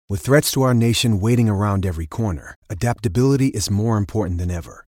With threats to our nation waiting around every corner, adaptability is more important than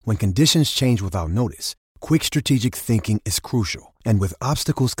ever. When conditions change without notice, quick strategic thinking is crucial. And with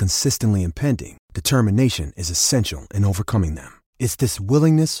obstacles consistently impending, determination is essential in overcoming them. It's this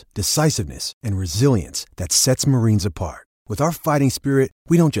willingness, decisiveness, and resilience that sets Marines apart. With our fighting spirit,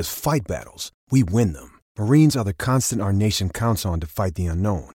 we don't just fight battles, we win them. Marines are the constant our nation counts on to fight the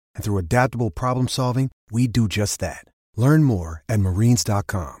unknown. And through adaptable problem solving, we do just that. Learn more at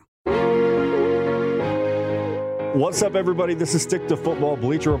marines.com. What's up, everybody? This is Stick to Football,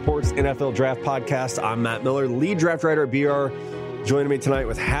 Bleacher Report's NFL Draft Podcast. I'm Matt Miller, lead draft writer at BR. Joining me tonight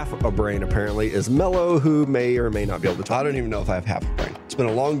with half a brain, apparently, is Mello, who may or may not be able to talk. I don't even know if I have half a brain. It's been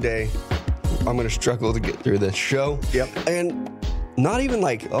a long day. I'm going to struggle to get through this show. Yep. And not even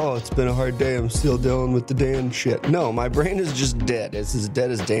like, oh, it's been a hard day, I'm still dealing with the Dan shit. No, my brain is just dead. It's as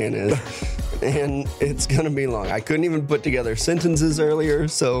dead as Dan is. And it's going to be long. I couldn't even put together sentences earlier,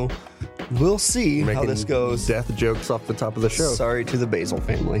 so we'll see how this goes. Death jokes off the top of the show. Sorry to the Basil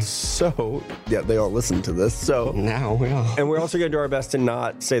family. So, yeah, they all listen to this. So now we are. And we're also going to do our best to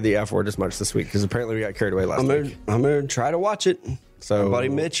not say the F word as much this week, because apparently we got carried away last week. I'm going to try to watch it. So, my buddy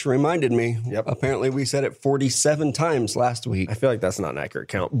Mitch reminded me. Yep. Apparently, we said it 47 times last week. I feel like that's not an accurate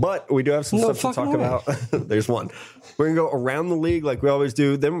count, but we do have some stuff to talk about. There's one. We're going to go around the league like we always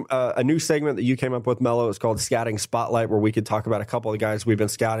do. Then a new segment that you came up with, Mello, is called Scouting Spotlight, where we could talk about a couple of guys we've been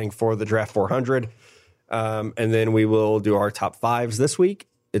scouting for the Draft 400. And then we will do our top fives this week.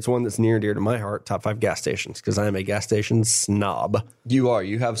 It's one that's near and dear to my heart, top 5 gas stations, because I am a gas station snob. You are.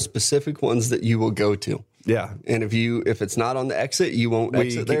 You have specific ones that you will go to. Yeah. And if it's not on the exit, you won't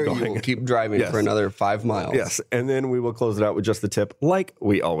exit there. You will keep driving for another 5 miles. Yes. And then we will close it out with just the tip, like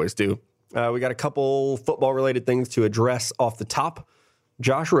we always do. We got a couple football-related things to address off the top.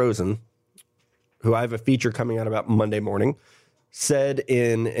 Josh Rosen, who I have a feature coming out about Monday morning, said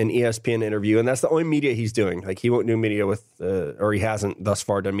in an ESPN interview, and that's the only media he's doing. Like, he won't do media with, or he hasn't thus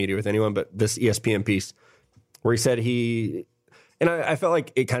far done media with anyone, but this ESPN piece where he said and I felt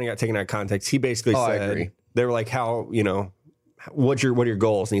like it kind of got taken out of context. He basically said, I agree. They were like, what are your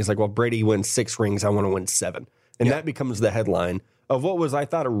goals? And he's like, well, Brady wins 6 rings. I want to win 7. And that becomes the headline of what was, I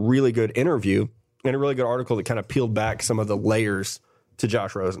thought, a really good interview and a really good article that kind of peeled back some of the layers to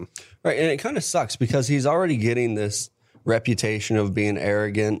Josh Rosen. Right. And it kind of sucks because he's already getting this reputation of being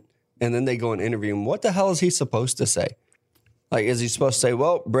arrogant. And then they go and interview him. What the hell is he supposed to say? Like, is he supposed to say,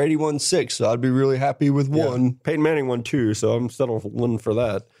 well, Brady won 6, so I'd be really happy with 1. Peyton Manning won 2, so I'm settling for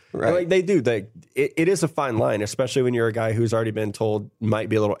that. Right. And like they do. It is a fine line, especially when you're a guy who's already been told might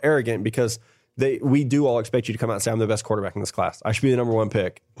be a little arrogant, because we do all expect you to come out and say, I'm the best quarterback in this class. I should be the number 1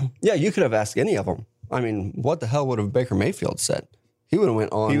 pick. Yeah, you could have asked any of them. I mean, what the hell would have Baker Mayfield said? He would have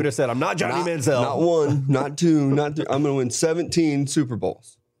went on. He would have said, I'm not Johnny Manziel. Not 1, not 2, not 3. I'm going to win 17 Super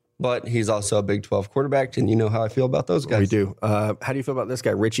Bowls. But he's also a Big 12 quarterback, and you know how I feel about those guys. We do. How do you feel about this guy?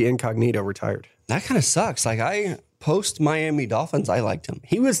 Richie Incognito retired. That kind of sucks. Like, post Miami Dolphins, I liked him.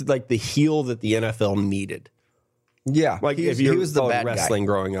 He was like the heel that the NFL needed. Yeah. Like, he was the bad wrestling guy.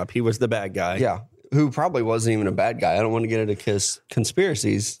 growing up, he was the bad guy. Yeah. Who probably wasn't even a bad guy. I don't want to get into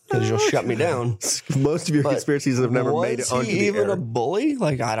conspiracies because you'll shut me down. Most of your conspiracies have never made it onto the air. Was he even a bully?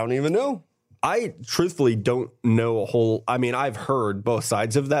 Like, I don't even know. I truthfully don't know I've heard both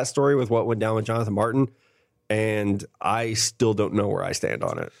sides of that story with what went down with Jonathan Martin, and I still don't know where I stand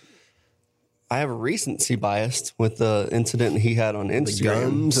on it. I have a recency bias with the incident he had on Instagram. The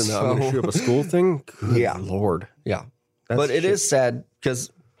guns and I'm going to shoot up a school thing? Good Lord. Yeah. But it is sad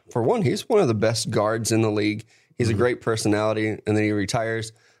because, for one, he's one of the best guards in the league. He's a great personality, and then he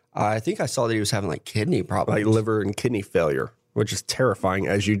retires. I think I saw that he was having, like, kidney problems. Like liver and kidney failure, which is terrifying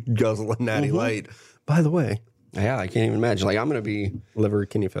as you guzzle a natty light. By the way. Yeah, I can't even imagine. Like, I'm going to be liver,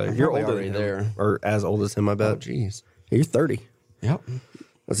 kidney failure. You're older than him, there. Or as old as him, I bet. Oh, jeez. You're 30. Yep.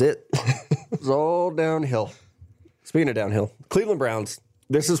 That's it. It's all downhill. Speaking of downhill, Cleveland Browns.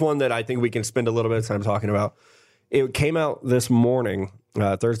 This is one that I think we can spend a little bit of time talking about. It came out this morning,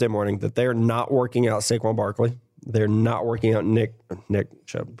 Thursday morning, that they're not working out Saquon Barkley. They're not working out Nick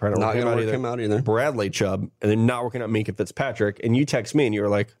Chubb. Probably not going to work him out either. Bradley Chubb. And they're not working out Minkah Fitzpatrick. And you text me and you were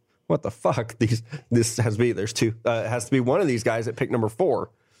like, what the fuck? This has to be, there's 2. It has to be one of these guys at pick number 4.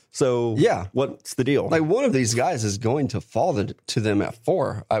 So yeah, what's the deal? Like, one of these guys is going to fall to them at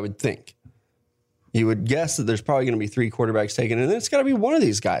 4, I would think. You would guess that there's probably going to be 3 quarterbacks taken, and then it's got to be one of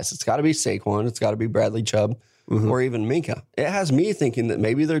these guys. It's got to be Saquon. It's got to be Bradley Chubb, or even Minkah. It has me thinking that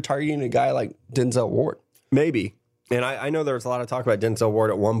maybe they're targeting a guy like Denzel Ward. Maybe. And I know there was a lot of talk about Denzel Ward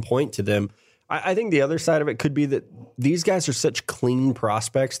at one point to them. I think the other side of it could be that these guys are such clean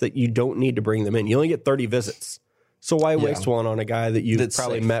prospects that you don't need to bring them in. You only get 30 visits. So why waste one on a guy that you've That's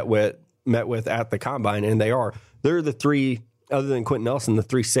probably safe. met with at the combine? And they're the three, other than Quentin Nelson, the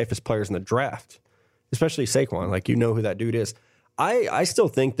three safest players in the draft, especially Saquon. Like, you know who that dude is. I still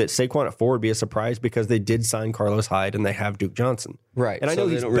think that Saquon at 4 would be a surprise because they did sign Carlos Hyde and they have Duke Johnson. Right. And I So know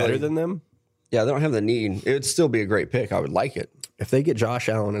they he's don't better really- than them. Yeah, they don't have the need. It would still be a great pick. I would like it. If they get Josh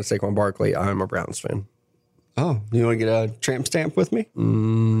Allen and Saquon Barkley, I'm a Browns fan. Oh, you want to get a tramp stamp with me?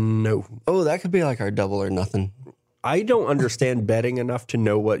 No. Oh, that could be like our double or nothing. I don't understand betting enough to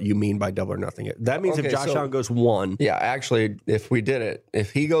know what you mean by double or nothing. That means Okay, if Josh so- Allen goes 1, Yeah, actually, if we did it,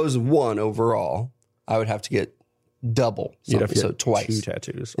 if he goes 1 overall, I would have to get double. you'd have to So get twice. 2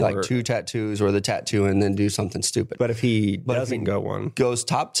 tattoos. Like or- 2 tattoos or the tattoo and then do something stupid. But if he if doesn't he- go 1, Goes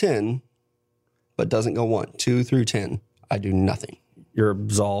top 10, but doesn't go 1, 2 through 10, I do nothing. you're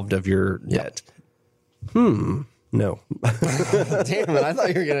absolved of your debt. No. Damn it, I thought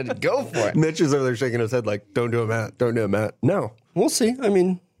you were going to go for it. Mitch is over there shaking his head like, don't do it, Matt. Don't do it, Matt. No, We'll see. I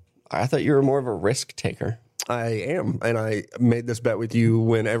mean, I thought you were more of a risk taker. I am. And I made this bet with you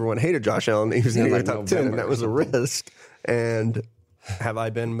when everyone hated Josh Allen. He was in like the top 10, and November. that was a risk. And have I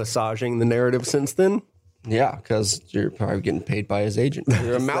been massaging the narrative since then? Yeah, because you're probably getting paid by his agent.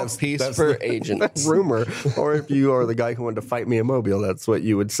 You're a mouthpiece for agents. That's rumor. Or if you are the guy who wanted to fight me in Mobile, that's what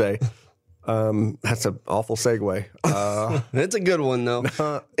you would say. That's an awful segue. It's a good one, though.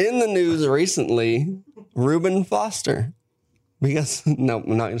 In the news recently, Reuben Foster. Because, no,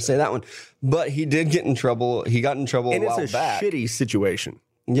 I'm not going to say that one. But he did get in trouble. He got in trouble And a it's while a back. shitty situation.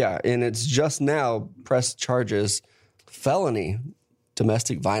 Yeah, and it's just now pressed charges, felony,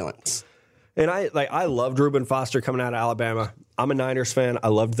 domestic violence. And I loved Reuben Foster coming out of Alabama. I'm a Niners fan. I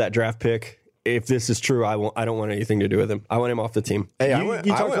loved that draft pick. If this is true, I don't want anything to do with him. I want him off the team. Hey, you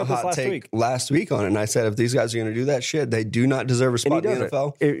talked about this last week. on it, and I said if these guys are going to do that shit, they do not deserve a spot in the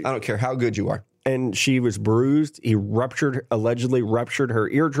doesn't. NFL. I don't care how good you are. And she was bruised. He allegedly ruptured her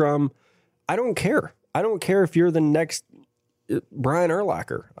eardrum. I don't care. I don't care if you're the next Brian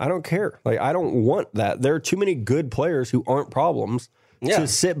Urlacher. I don't care. Like, I don't want that. There are too many good players who aren't problems to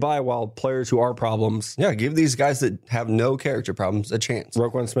sit by while players who are problems. Yeah, give these guys that have no character problems a chance.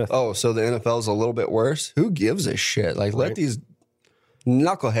 Roquan Smith. Oh, so the NFL's a little bit worse? Who gives a shit? Like, let these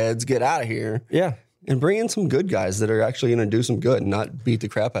knuckleheads get out of here Yeah. and bring in some good guys that are actually going to do some good and not beat the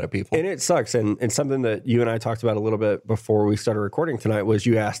crap out of people. And it sucks. And something that you and I talked about a little bit before we started recording tonight was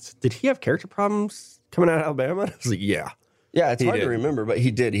you asked, did he have character problems coming out of Alabama? I was like, yeah. Yeah, it's hard did. to remember, but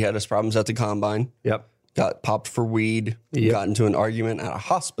he did. He had his problems at the combine. Yep. Got popped for weed. Yep. Got into an argument at a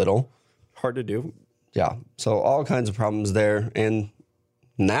hospital. Hard to do. Yeah. So all kinds of problems there. And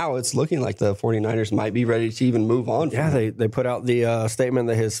now it's looking like the 49ers might be ready to even move on. Yeah, they put out the statement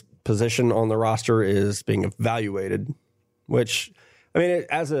that his position on the roster is being evaluated, which, I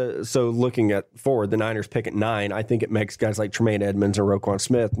mean, so looking at forward, the Niners pick at 9, I think it makes guys like Tremaine Edmonds and Roquan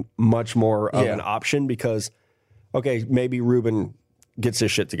Smith much more of an option because, okay, maybe Reuben gets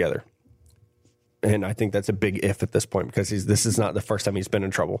his shit together. And I think that's a big if at this point because this is not the first time he's been in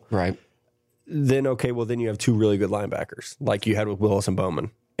trouble. Right. Then, okay, well, then you have 2 really good linebackers like you had with Willis and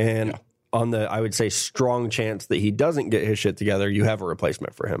Bowman. And on the, I would say, strong chance that he doesn't get his shit together, you have a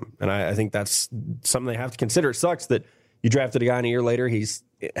replacement for him. And I think that's something they have to consider. It sucks that you drafted a guy and a year later, he's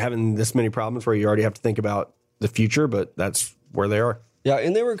having this many problems where you already have to think about the future, but that's where they are. Yeah,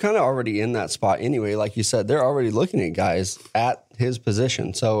 and they were kind of already in that spot anyway. Like you said, they're already looking at guys at his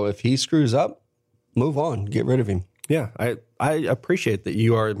position. So if he screws up, move on, get rid of him. Yeah, I appreciate that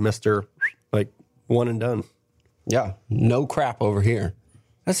you are Mr. like one and done. Yeah, no crap over here.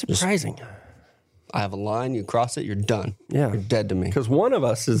 That's surprising. I have a line, you cross it, you're done. Yeah. You're dead to me. Because one of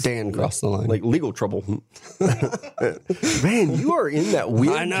us is Dan crossed the line. like legal trouble. Man, you are in that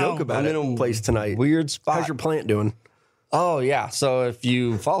weird I know. joke about I'm in it a place tonight. weird spot. How's your plant doing? Oh, yeah. So if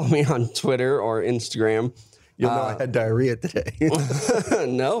you follow me on Twitter or Instagram, You'll know I had diarrhea today.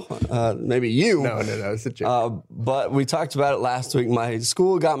 no, maybe you. no, it's a joke. But we talked about it last week. My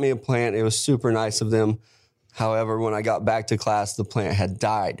school got me a plant. It was super nice of them. However, when I got back to class, the plant had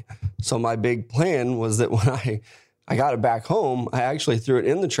died. So my big plan was that when I got it back home, I actually threw it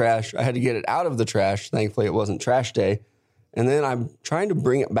in the trash. I had to get it out of the trash. Thankfully, it wasn't trash day. And then I'm trying to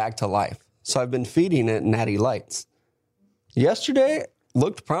bring it back to life. So I've been feeding it Natty Lights. Yesterday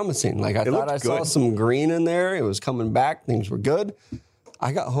looked promising. Like I thought I saw good. some green in there. It was coming back. Things were good.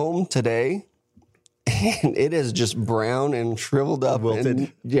 I got home today and it is just brown and shriveled up. Wilted.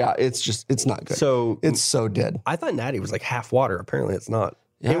 And yeah, it's not good. So it's so dead. I thought Natty was like half water. Apparently, it's not.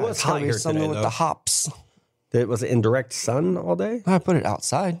 Yeah, it was it's gotta hot be here something today, with though. the hops. It was in direct sun all day. I put it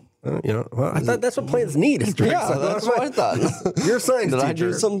outside. Well, I thought that's what plants need is drink. Yeah, that's what I thought. You're a science Did teacher. I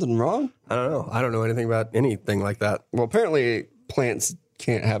do something wrong? I don't know. I don't know anything about anything like that. Well, apparently plants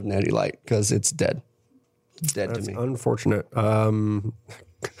can't have natty light because it's dead. It's dead That's to me. unfortunate.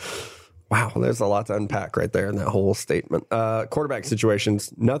 Wow, there's a lot to unpack right there in that whole statement. Quarterback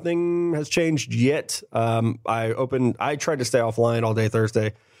situations, nothing has changed yet. I tried to stay offline all day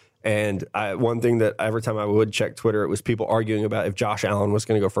Thursday, and one thing that every time I would check Twitter, it was people arguing about if Josh Allen was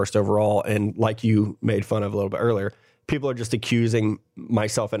going to go first overall. And like you made fun of a little bit earlier, people are just accusing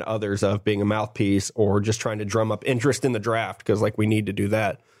myself and others of being a mouthpiece or just trying to drum up interest in the draft because like we need to do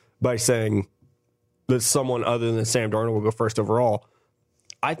that by saying that someone other than Sam Darnold will go first overall.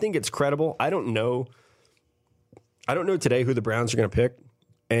 I think it's credible. I don't know today who the Browns are going to pick,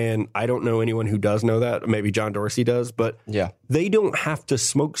 and I don't know anyone who does know that. Maybe John Dorsey does, but they don't have to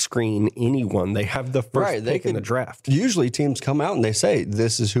smoke screen anyone. They have the first pick in the draft. Usually teams come out and they say,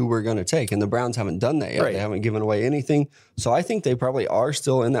 this is who we're going to take, and the Browns haven't done that yet. Right. They haven't given away anything. So I think they probably are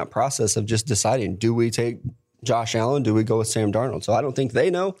still in that process of just deciding, do we take Josh Allen? Do we go with Sam Darnold? So I don't think they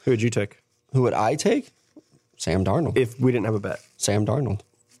know. Who would you take? Who would I take? Sam Darnold. If we didn't have a bet. Sam Darnold.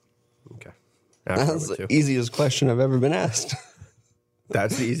 Okay. That's the easiest question I've ever been asked.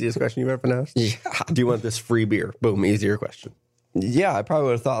 That's the easiest question you've ever been asked? Yeah. Do you want this free beer? Boom, easier question. Yeah, I probably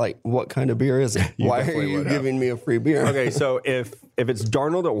would have thought, like, what kind of beer is it? Why are you giving me a free beer? Okay, so if it's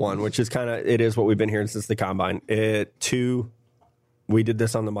Darnold at 1, which is it is what we've been hearing since the combine. At 2, we did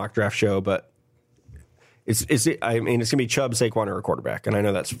this on the mock draft show, but it's going to be Chubb, Saquon, or a quarterback, and I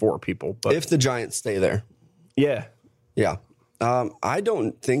know that's 4 people. But if the Giants stay there. Yeah. Yeah. I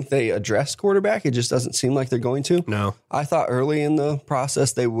don't think they address quarterback. It just doesn't seem like they're going to. No. I thought early in the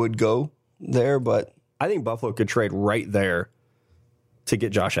process they would go there, but I think Buffalo could trade right there to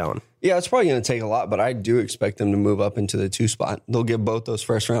get Josh Allen. Yeah, it's probably going to take a lot, but I do expect them to move up into the 2 spot. They'll give both those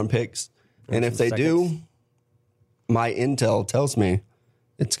first-round picks. And if they do, my intel tells me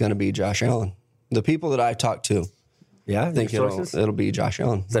it's going to be Josh Allen. The people that I've talked to, yeah, I think it'll be Josh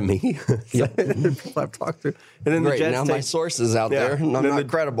Allen. Is that me? Yep. People I've talked to. And then the Jets my sources out there, and I'm not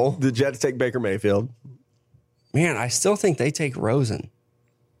credible. The Jets take Baker Mayfield. Man, I still think they take Rosen.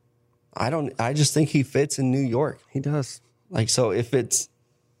 I just think he fits in New York. He does. Like, so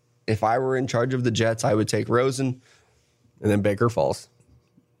if I were in charge of the Jets, I would take Rosen. And then Baker falls.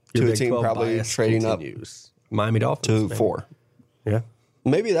 To a team probably trading continues. Up. Miami Dolphins. To 4. Yeah.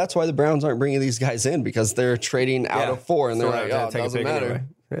 Maybe that's why the Browns aren't bringing these guys in, because they're trading out of 4, and they're like, oh, it doesn't matter. Anyway.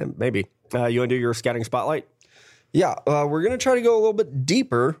 Yeah, maybe. You want to do your scouting spotlight? Yeah, we're going to try to go a little bit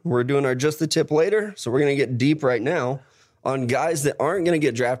deeper. We're doing our Just the Tip later, so we're going to get deep right now on guys that aren't going to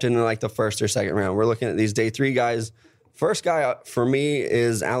get drafted in like the first or second round. We're looking at these day 3 guys. First guy for me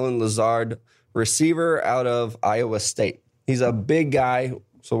is Allen Lazard, receiver out of Iowa State. He's a big guy,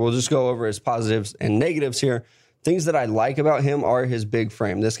 so we'll just go over his positives and negatives here. Things that I like about him are his big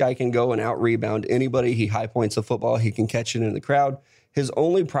frame. This guy can go and out-rebound anybody. He high points the football. He can catch it in the crowd. His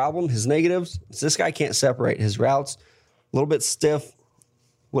only problem, his negatives, is this guy can't separate his routes. A little bit stiff,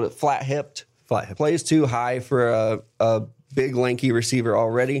 flat-hipped. Plays too high for a big, lanky receiver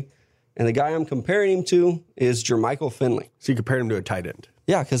already. And the guy I'm comparing him to is Jermichael Finley. So you compared him to a tight end?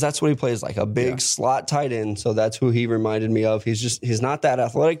 Yeah, because that's what he plays like, a big slot tight end. So that's who he reminded me of. He's not that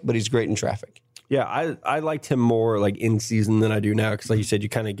athletic, but he's great in traffic. Yeah, I liked him more like in season than I do now because, like you said, you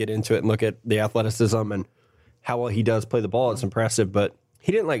kind of get into it and look at the athleticism and how well he does play the ball. It's impressive, but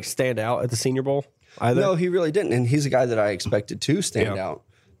he didn't like stand out at the Senior Bowl either. No, he really didn't, and he's a guy that I expected to stand out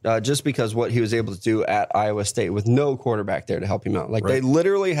just because what he was able to do at Iowa State with no quarterback there to help him out. Like they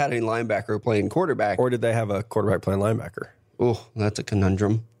literally had a linebacker playing quarterback. Or did they have a quarterback playing linebacker? Oh, that's a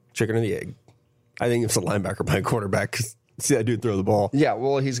conundrum. Chicken or the egg? I think it's a linebacker playing quarterback because see that dude throw the ball. Yeah,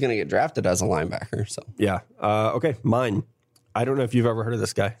 well, he's going to get drafted as a linebacker. So yeah. Okay, mine. I don't know if you've ever heard of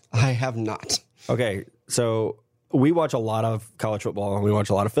this guy. I have not. Okay, so we watch a lot of college football and we watch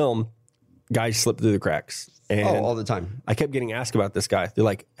a lot of film. Guys slip through the cracks. And all the time. I kept getting asked about this guy. They're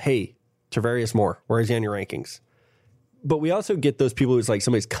like, hey, Tarvarius Moore, where is he on your rankings? But we also get those people who's like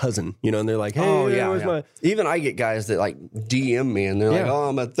somebody's cousin, and they're like, hey, where's my... Even I get guys that like DM me and they're like, oh,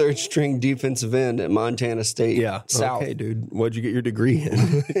 I'm a 3rd string defensive end at Montana State. Yeah. South. Okay, dude. What'd you get your degree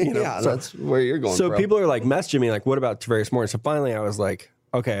in? That's where you're going. So people are like messaging me like, what about Tarvarius Moore? So finally I was like,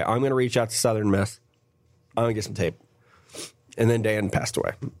 okay, I'm going to reach out to Southern Miss. I'm going to get some tape. And then Dan passed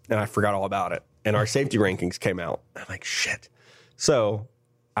away and I forgot all about it. And our safety rankings came out. I'm like, shit. So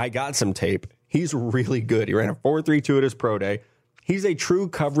I got some tape. He's really good. He ran a 4.32 at his pro day. He's a true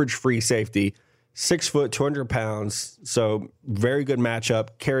coverage-free safety, 6 foot, 200 pounds. So very good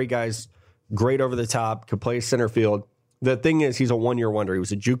matchup. Carry guys great over the top. Could play center field. The thing is, he's a 1-year wonder. He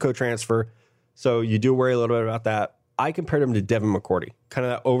was a JUCO transfer, so you do worry a little bit about that. I compared him to Devin McCourty, kind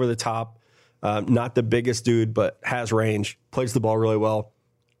of that over the top, not the biggest dude, but has range, plays the ball really well.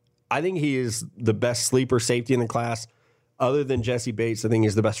 I think he is the best sleeper safety in the class. Other than Jesse Bates, I think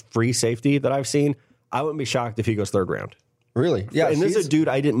he's the best free safety that I've seen. I wouldn't be shocked if he goes 3rd round. Really? Yeah. And this is a dude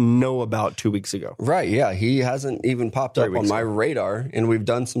I didn't know about 2 weeks ago. Right. Yeah. He hasn't even popped up on my radar, and we've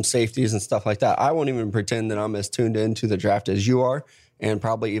done some safeties and stuff like that. I won't even pretend that I'm as tuned into the draft as you are, and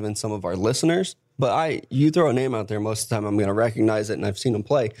probably even some of our listeners. But you throw a name out there, most of the time I'm going to recognize it, and I've seen him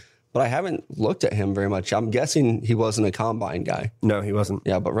play. But I haven't looked at him very much. I'm guessing he wasn't a combine guy. No, he wasn't.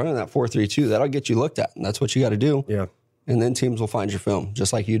 Yeah, but running that 4.32, that'll get you looked at, and that's what you got to do. Yeah. And then teams will find your film,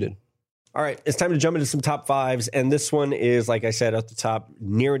 just like you did. All right, it's time to jump into some top 5s, and this one is, like I said, at the top,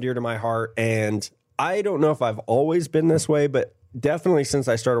 near and dear to my heart, and I don't know if I've always been this way, but definitely since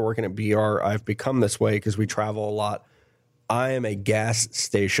I started working at BR, I've become this way because we travel a lot. I am a gas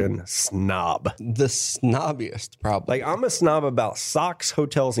station snob. The snobbiest, probably. Like, I'm a snob about socks,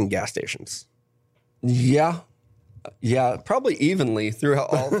 hotels, and gas stations. Yeah. Yeah, probably evenly throughout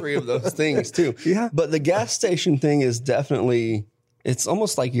all 3 of those things, too. Yeah. But the gas station thing is definitely, it's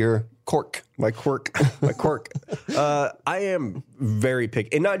almost like your quirk. My quirk. I am very picky.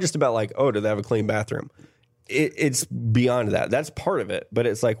 And not just about like, oh, do they have a clean bathroom? It's beyond that. That's part of it. But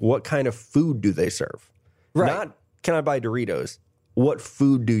it's like, what kind of food do they serve? Right. Not, can I buy Doritos? What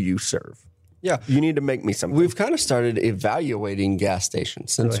food do you serve? Yeah. You need to make me something. We've kind of started evaluating gas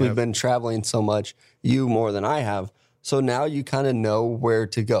stations since we've been traveling so much, you more than I have. So now you kind of know where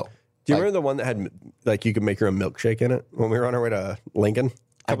to go. Do you remember the one that had, like, you could make your own milkshake in it when we were on our way to Lincoln?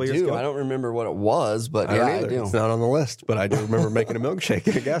 I do. I don't remember what it was, but I do. It's not on the list, but I do remember making a milkshake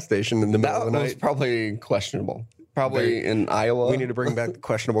at a gas station in the middle of the That was night. probably questionable. Probably in Iowa. We need to bring back the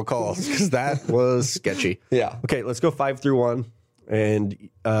questionable calls because that was sketchy. Yeah. Okay, let's go 5 through 1. And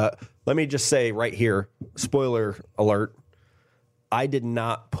let me just say right here, spoiler alert, I did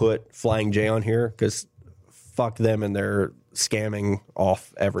not put Flying J on here because fuck them and they're scamming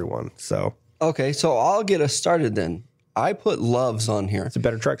off everyone. So Okay, so I'll get us started then. I put Loves on here. it's a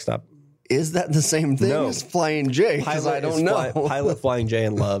better truck stop. Is that the same thing No. as Flying J? Because I don't know. Pilot, Flying J,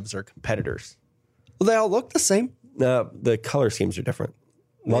 and Loves are competitors. Well, they all look the same. The color schemes are different.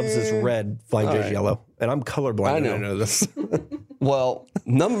 Loves is red, Flying J is right. yellow. And I'm colorblind. I and know. I know this. Well,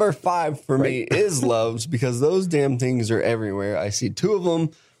 number 5 for me is Loves because those damn things are everywhere. I see 2 of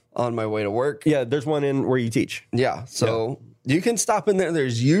them on my way to work. Yeah, there's one in where you teach. Yeah, so you can stop in there.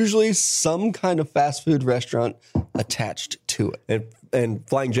 There's usually some kind of fast food restaurant attached to it. And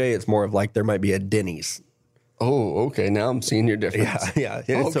Flying J, it's more of like there might be a Denny's. Oh, okay. Now I'm seeing your difference. Yeah.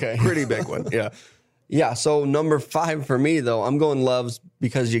 It's a pretty big one. Yeah. Yeah, so number 5 for me, though, I'm going Loves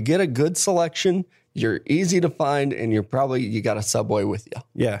because you get a good selection, you're easy to find, and you got a Subway with you.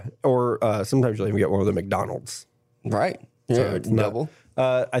 Yeah. Or sometimes you'll even get one with a McDonald's. Right. Yeah, So it's not- double.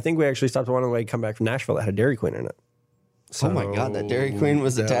 I think we actually stopped one on the way to come back from Nashville that had Dairy Queen in it. Oh my God, that Dairy Queen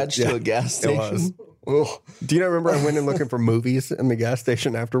was attached to a gas station. Was. Do you not remember I went in looking for movies in the gas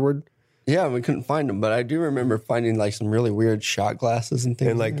station afterward? Yeah, we couldn't find them, but I do remember finding like some really weird shot glasses and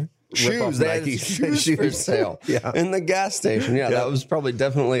things. And like shoes, they had shoes for sale. Yeah. In the gas station. Yeah, that was probably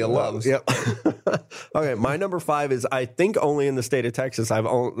definitely a Loves. Yep. Okay, my number 5 is I think only in the state of Texas. That's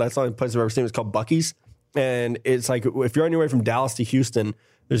the only place I've ever seen. It's called Buc-ee's, and it's like if you're on your way from Dallas to Houston,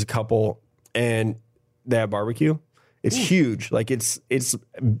 there's a couple, and they have barbecue. It's huge, like it's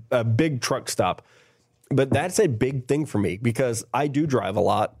a big truck stop, but that's a big thing for me because I do drive a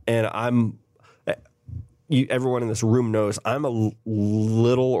lot, and everyone in this room knows I'm a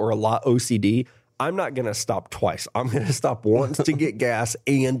little or a lot OCD. I'm not going to stop twice. I'm going to stop once to get gas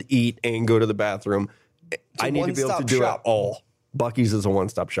and eat and go to the bathroom. I need to be able to do it all. Buc-ee's is a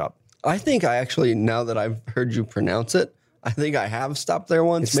one-stop shop. I think I actually, now that I've heard you pronounce it, I think I have stopped there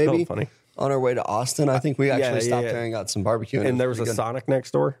once. It's maybe spelled funny. On our way to Austin. I think we actually stopped there and got some barbecue. And there was a Sonic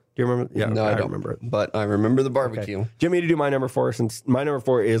next door. Do you remember? Yeah, No, okay, I don't remember it. But I remember the barbecue. Okay. Do you want me to do my number 4? Since my number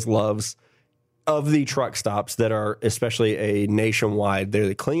 4 is Loves. Of the truck stops that are especially a nationwide, they're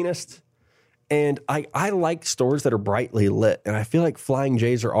the cleanest. And I like stores that are brightly lit. And I feel like Flying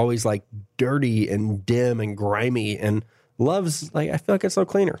J's are always like dirty and dim and grimy. And Loves, like I feel like it's so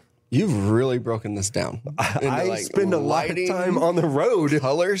cleaner. You've really broken this down. I spend a lot of time on the road.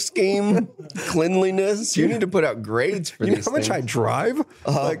 Color scheme, cleanliness. You need to put out grades for You know these how much things. I drive?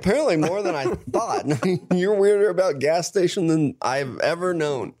 Apparently more than I thought. You're weirder about gas station than I've ever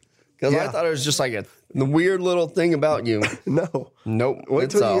known. Because I Yeah. thought it was just like the weird little thing about you. No. Nope. Wait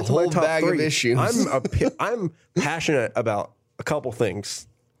It's till you a get to my whole top bag of 3. issues. I'm passionate about a couple things.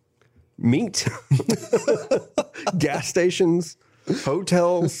 meat, gas stations,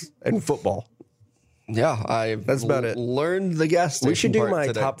 hotels, and football. Yeah, That's about it. Learned the gas station. We should do part my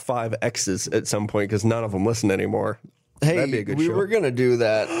today. top 5 exes at some point because none of them listen anymore. Hey, that'd be a good we show. were gonna do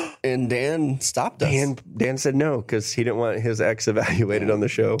that, and Dan stopped us. Dan said no because he didn't want his ex evaluated on the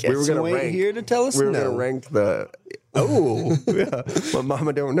show. Guess we were going who to ain't rank here to tell us We were no. going to rank the. Oh, yeah. What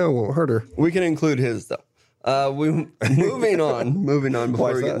Mama don't know won't hurt her. We can include his though. Moving on before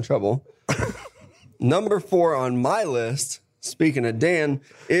Why is we get in that? trouble. Number 4 on my list, speaking of Dan,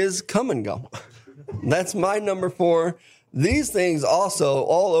 is Come and Go. That's my number 4. These things also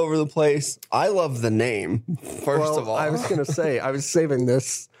all over the place. I love the name, first of all. I was going to say, I was saving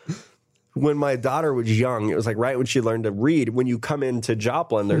this. When my daughter was young, it was like right when she learned to read. When you come into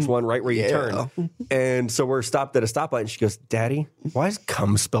Joplin, there's one right where you turn. And so we're stopped at a stoplight and she goes, Daddy, why is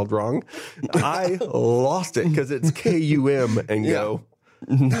cum spelled wrong? I lost it because it's K-U-M and go.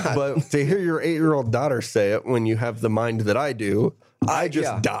 But to hear your 8-year-old daughter say it when you have the mind that I do, I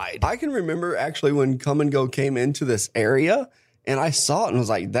just died. I can remember actually when Come and Go came into this area and I saw it and was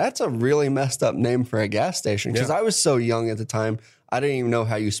like, that's a really messed up name for a gas station. Because I was so young at the time, I didn't even know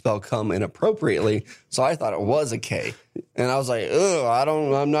how you spell cum inappropriately. So I thought it was a K. And I was like, ugh,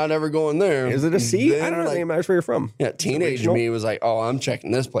 I'm not ever going there. Is it a C? Then, I don't know. like, Name where you're from. yeah, teenage regional? me was like, oh, I'm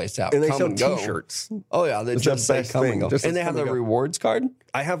checking this place out. And they Come sell and Go. T-shirts. Oh, yeah. They It's just the say best Come thing. and Go. Just And they says have Come the and Go. rewards card.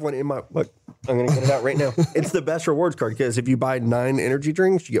 I have one in my look. I'm going to get it out right now. It's the best rewards card because if you buy 9 energy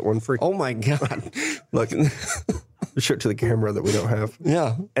drinks, you get one free. Oh, my God. Look, show it to the camera that we don't have.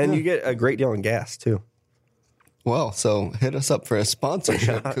 Yeah. And you get a great deal on gas too. Well, so hit us up for a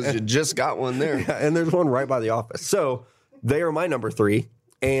sponsorship because you just got one there. And there's one right by the office. So they are my number 3.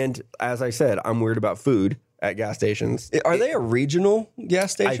 And as I said, I'm weird about food at gas stations. Are they a regional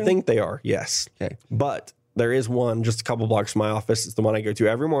gas I station? think they are, yes. Okay. But there is one just a couple blocks from my office. It's the one I go to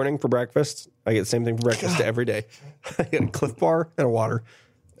every morning for breakfast. I get the same thing for breakfast every day. I get a Cliff Bar and a water,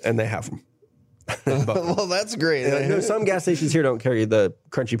 and they have them. Well, that's great. No, some gas stations here don't carry the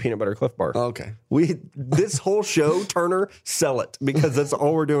crunchy peanut butter Cliff Bar. Okay. This whole show, Turner, sell it because that's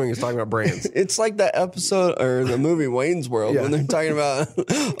all we're doing is talking about brands. It's like that episode or the movie Wayne's World Yeah. when they're talking about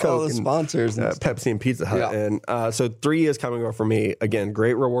all the and, sponsors. And Pepsi and Pizza Hut. Yeah. And so 3 is coming up for me. Again,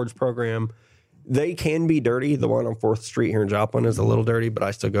 great rewards program. They can be dirty. The one on 4th Street here in Joplin is a little dirty, but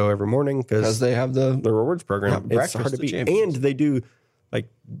I still go every morning because they have the rewards program. Yeah, It's hard to breakfast of beat. champions. And they do, like,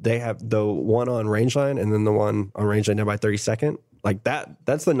 they have the one on Rangeline and then the one on Rangeline down by 32nd. Like,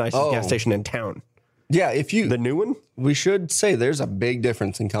 that's the nicest gas station in town. yeah. If you The new one, we should say there's a big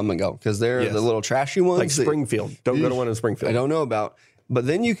difference in Come and Go because they're Yes. the little trashy ones. like that Springfield. Don't go to one in Springfield. I don't know about. But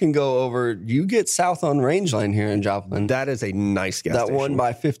then you can go over. You get south on Rangeline here in Joplin. That is a nice gas That station. one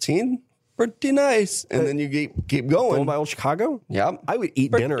by 15, pretty nice. And then you keep The one going. by Old Chicago? Yep. I would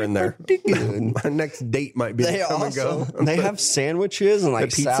eat dinner in there. Pretty good. My next date might be They to come and also go. they have sandwiches and like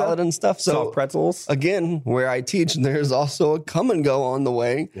The pizza, salad and stuff. So soft pretzels. again, where I teach, there's also a Come and Go on the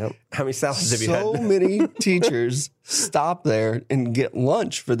way. Yep. How many salads have you So had? many teachers stop there and get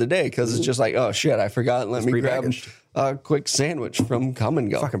lunch for the day because it's just like, oh shit, I forgot. Let me grab prepackaged. a quick sandwich from Come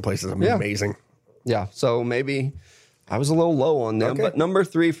and Go. Fucking place is Yeah. amazing. Yeah, so maybe I was a little low on them, Okay. but number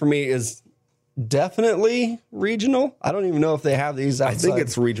 3 for me is definitely regional. I don't even know if they have these outside. I think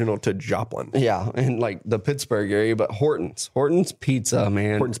it's regional to Joplin. yeah, in like the Pittsburgh area, but Horton's Pizza,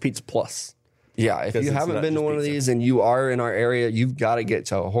 man. Horton's Pizza Plus. Yeah, if you it's haven't not been to just one of pizza. these and you are in our area, you've got to get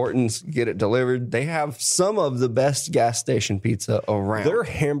to Horton's, get it delivered. They have some of the best gas station pizza around. Their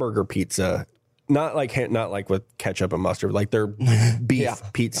hamburger pizza, not like with ketchup and mustard, like their beef Yeah.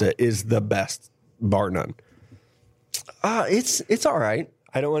 pizza is the best, bar none. It's all right.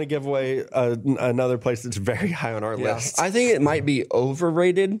 I don't want to give away another place that's very high on our list. I think it might be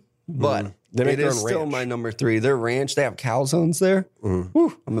overrated, but They make it their is own still ranch. my number 3. Their ranch, they have calzones there.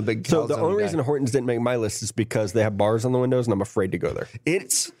 Whew, I'm a big calzone So the only guy. reason Horton's didn't make my list is because they have bars on the windows, and I'm afraid to go there.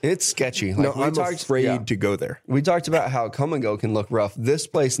 It's sketchy. No, Like, I'm afraid to go there. We talked about how Come and Go can look rough. This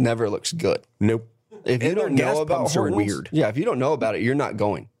place never looks good. Nope. If you And their don't gas know about pumps are Hortons, weird. yeah, if you don't know about it, you're not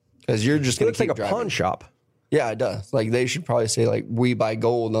going because you're just It going looks to like keep a driving. pawn shop. Yeah, it does. Like they should probably say like "We buy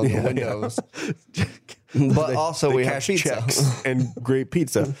gold" on the windows. But also They we have cash pizza. checks and great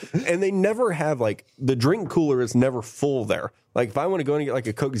pizza. And they never have like the drink cooler is never full there. Like if I want to go and get like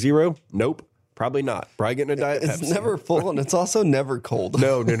a Coke Zero, nope, probably not. Probably getting a Diet It's Pepsi. never full and it's also never cold.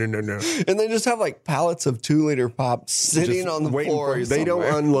 No. And they just have like pallets of 2-liter pop sitting Just on the waiting floor. for you. They don't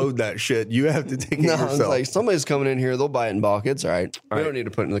somewhere. unload that shit. You have to take it No, yourself. it's like somebody's coming in here. They'll buy it in bulk. It's all right. We don't need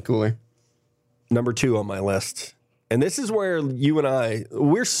to put it in the cooler. Number 2 on my list. And this is where you and I,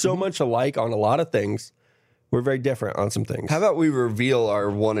 we're so much alike on a lot of things, We're very different on some things. How about we reveal our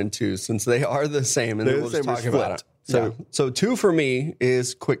 1 and 2 since they are the same, and They're then we'll the just same, talk we're about it. flipped. So 2 for me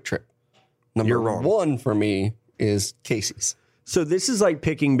is Quick Trip. Number You're wrong. 1 for me is Casey's. So this is like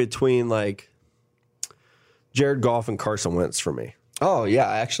picking between like Jared Goff and Carson Wentz for me. Oh yeah,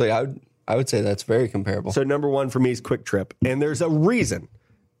 actually, I would say that's very comparable. So number 1 for me is Quick Trip, and there's a reason.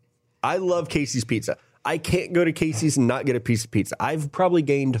 I love Casey's Pizza. I can't go to Casey's and not get a piece of pizza. I've probably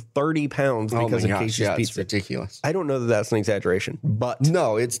gained 30 pounds because of Casey's yeah, it's Pizza. ridiculous. I don't know that that's an exaggeration, but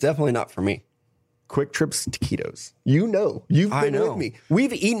No, it's definitely not for me. Quick Trip's taquitos. You know, you've been with me.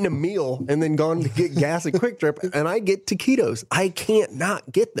 We've eaten a meal and then gone to get gas at Quick Trip, and I get taquitos. I can't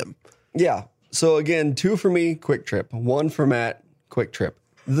not get them. Yeah. So again, 2 for me, Quick Trip. 1 for Matt, Quick Trip.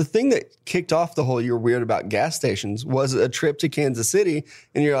 The thing that kicked off the whole "you're weird about gas stations" was a trip to Kansas City,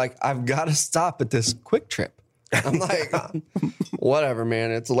 and you're like, "I've got to stop at this Quick Trip." I'm like, "Whatever,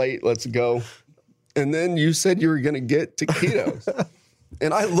 man. It's late. Let's go." And then you said you were going to get taquitos,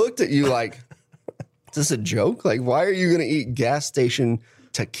 and I looked at you like, "Is this a joke? Like, why are you going to eat gas station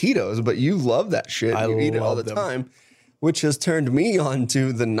taquitos? But you love that shit. You eat it all the time." Which has turned me on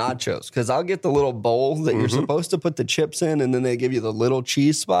to the nachos, because I'll get the little bowl that you're supposed to put the chips in, and then they give you the little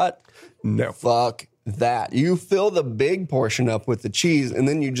cheese spot. No. Fuck that. You fill the big portion up with the cheese, and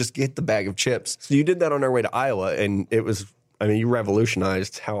then you just get the bag of chips. So you did that on our way to Iowa, and it was, I mean, you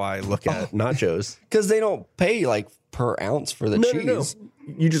revolutionized how I look at nachos. Because they don't pay like per ounce for the cheese.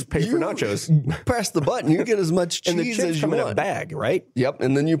 No. You just pay for nachos. Press the button, you get as much cheese And the chips as you come in a want. bag, right? Yep,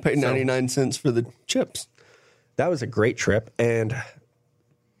 and then you pay 99 cents for the chips. That was a great trip, and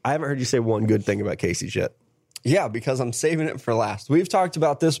I haven't heard you say one good thing about Casey's yet. Yeah, because I'm saving it for last. We've talked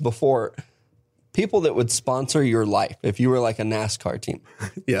about this before. People that would sponsor your life, if you were like a NASCAR team,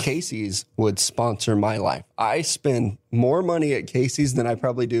 Yeah. Casey's would sponsor my life. I spend more money at Casey's than I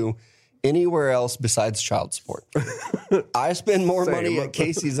probably do anywhere else besides child support. I spend more money at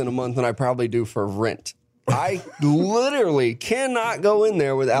Casey's in a month than I probably do for rent. I literally cannot go in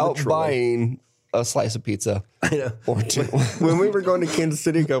there without buying a slice of pizza or 2. When we were going to Kansas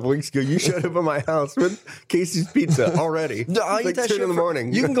City a couple weeks ago, you showed up at my house with Casey's Pizza already. I'll It's eat like that 10 shit in the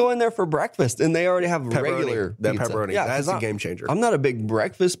morning. You can go in there for breakfast, and they already have Pepperoni. regular That pizza. pepperoni. Yeah, That's 'cause a game changer. I'm not a big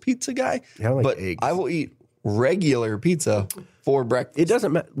breakfast pizza guy, I like but eggs. I will eat regular pizza for breakfast. It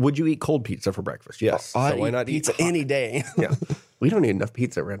doesn't matter. Would you eat cold pizza for breakfast? Yes. I So why eat not pizza eat hot? any day. Yeah. We don't need enough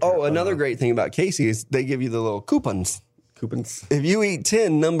pizza around here. Oh, another great thing about Casey's, they give you the little coupons. Coupons. If you eat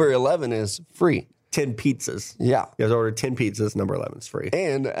 10, number 11 is free. 10 pizzas. Yeah. You guys ordered 10 pizzas, number 11 is free.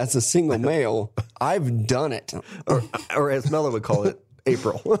 And as a single male, I've done it. Or as Mello would call it,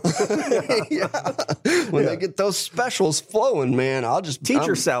 April. When they get those specials flowing, man, I'll just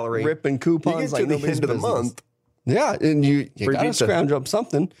Teacher I'm salary. ripping You coupons get like to the nobody's end of the business. month. Yeah, and you Free got to pizza. scrounge up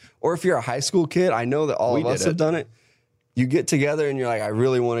something. Or if you're a high school kid, I know that all We of us did have it. done it. You get together and you're like, I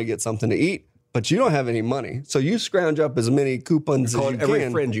really want to get something to eat, but you don't have any money. So you scrounge up as many coupons as Call you it every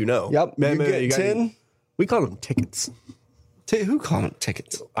can. friend you know. Yep. Man, you man, get you gotta- 10. We call them tickets. Who called them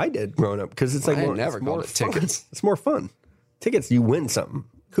tickets? I did growing up because it's like I more, never it's more called it fun. tickets. It's more fun. Tickets, you win something.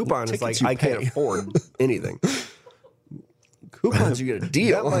 Coupon is Tickets like you I can't pay. afford anything. Coupons, you get a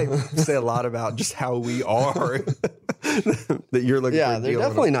deal. That might say a lot about just how we are. That you're looking for Yeah, a they're deal.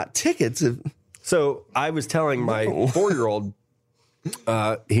 definitely not tickets. So I was telling my 4-year-old,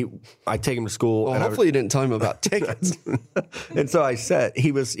 I take him to school. Well, and hopefully you didn't tell him about tickets. And so I said,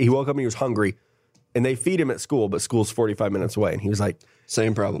 he woke up and he was hungry, and they feed him at school, but school's 45 minutes away. And he was like,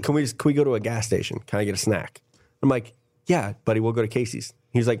 Same problem. can we go to a gas station? Can I get a snack? I'm like, yeah, buddy, we'll go to Casey's.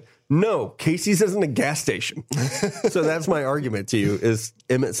 He's like, no, Casey's isn't a gas station. So that's my argument to you is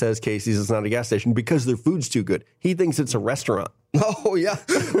Emmett says Casey's is not a gas station because their food's too good. He thinks it's a restaurant. Oh, yeah.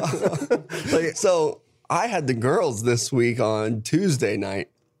 So I had the girls this week on Tuesday night,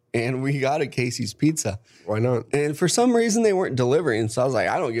 and we got a Casey's pizza. Why not? And for some reason, they weren't delivering. So I was like,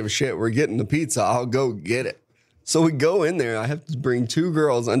 I don't give a shit. We're getting the pizza. I'll go get it. So we go in there. I have to bring 2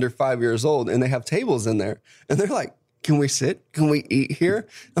 girls under 5 years old, and they have tables in there. And they're like, can we sit? Can we eat here?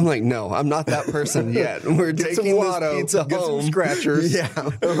 I'm like, no, I'm not that person yet. We're Get taking some this Lotto, pizza get home. some scratchers. Yeah.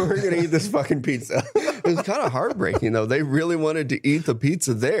 And we're going to eat this fucking pizza. It was kind of heartbreaking, though. They really wanted to eat the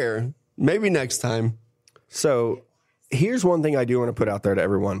pizza there. Maybe next time. So here's one thing I do want to put out there to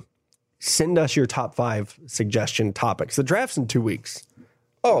everyone. Send us your top 5 suggestion topics. The draft's in 2 weeks.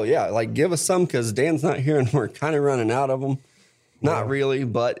 Oh, yeah. Like, give us some because Dan's not here and we're kind of running out of them. Not really,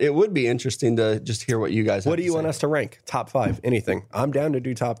 but it would be interesting to just hear what you guys have What do to you say. want us to rank? Top 5, anything. I'm down to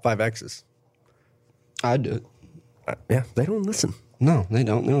do top 5 X's. I'd do it. Yeah, they don't listen. No, they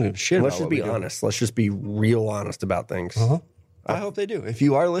don't. They don't give a shit Let's about just what be we do. honest. Let's just be real honest about things. I hope they do. If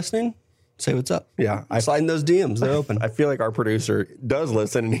you are listening, say what's up. Yeah. Slide in those DMs. They're open. I feel like our producer does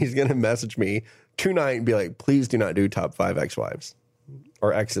listen, and he's going to message me tonight and be like, please do not do top 5 ex-wives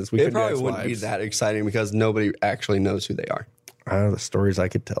or exes. We It could do probably wouldn't be ex-wives. that exciting because nobody actually knows who they are. The stories I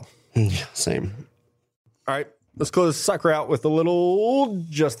could tell. Yeah, same. All right. Let's close the sucker out with a little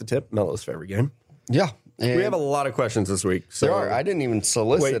just the tip. Melo's favorite game. Yeah. And We have a lot of questions this week. So there are. I didn't even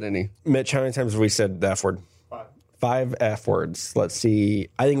solicit Wait. any. Mitch, how many times have we said the F word? 5 F words. Let's see.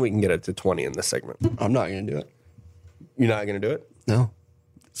 I think we can get it to 20 in this segment. I'm not going to do it. You're not going to do it? No.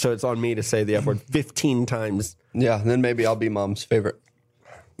 So it's on me to say the F word 15 times. Yeah, then maybe I'll be mom's favorite.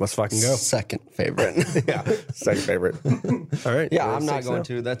 Let's fucking go. Second favorite. Yeah. Second favorite. All right. Yeah, We're at I'm not 6 going now.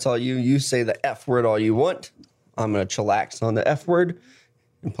 to. That's all you. You say the F word all you want. I'm going to chillax on the F word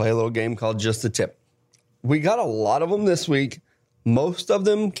and play a little game called Just the Tip. We got a lot of them this week. Most of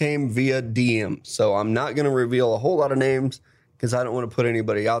them came via DM. So I'm not going to reveal a whole lot of names because I don't want to put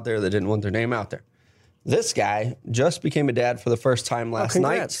anybody out there that didn't want their name out there. This guy just became a dad for the first time last night,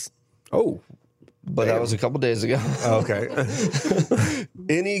 Congrats. Oh, but that was a couple days ago. okay.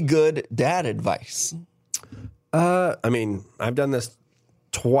 Any good dad advice? I mean, I've done this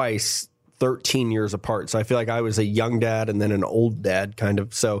twice, 13 years apart. So I feel like I was a young dad and then an old dad kind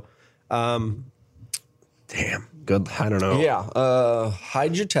of. So, damn, good. I don't know. Yeah.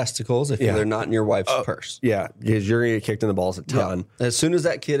 Hide your testicles if Yeah. they're not in your wife's purse. Yeah, because you're going to get kicked in the balls a ton. As soon as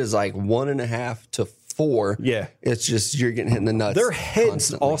that kid is like 1.5 to 4, Yeah. it's just you're getting hit in the nuts. Their heads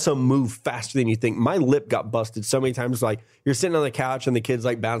constantly. also move faster than you think. My lip got busted so many times. Like you're sitting on the couch and the kid's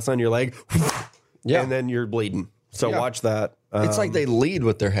like bouncing on your leg, Yeah. and then you're bleeding. So Yeah. watch that. It's like they lead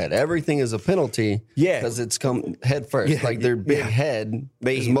with their head. Everything is a penalty. Yeah. because it's come head first. Yeah, like their big yeah. head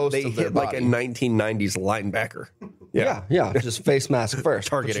is most they of their hit body. like a 1990s linebacker. yeah, just face mask first.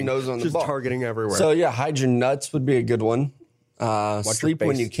 Targeting. Put your nose on the Just ball. targeting everywhere. So yeah, hide your nuts would be a good one. Sleep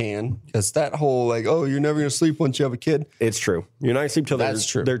when face. you can, because that whole like, oh, you're never gonna sleep once you have a kid. It's true. You're not going to sleep till That's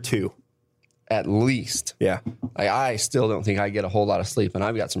true. they're 2. At least, Yeah. I still don't think I get a whole lot of sleep, and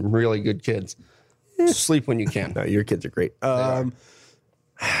I've got some really good kids. Sleep when you can. No, your kids are great. I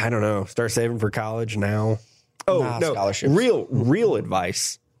don't know. Start saving for college now. Oh, Nah, no. scholarships. Real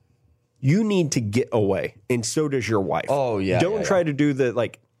advice. You need to get away, and so does your wife. Oh, yeah, Don't yeah, try to do the,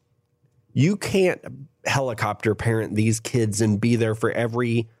 like, you can't helicopter parent these kids and be there for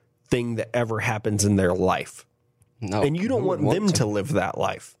everything that ever happens in their life. No, And you don't who want would them to live that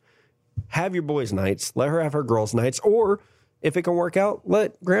life. Have your boys' nights. Let her have her girls' nights. Or if it can work out,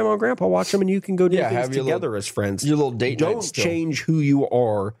 let grandma and grandpa watch them and you can go do Yeah, things have your together little- as friends. your little date Don't nights still. change who you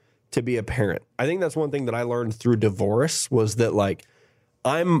are to be a parent. I think that's one thing that I learned through divorce was that, like,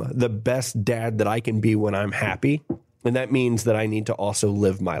 I'm the best dad that I can be when I'm happy. And that means that I need to also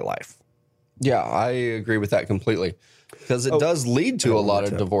live my life. Yeah, I agree with that completely, because it does lead to a lot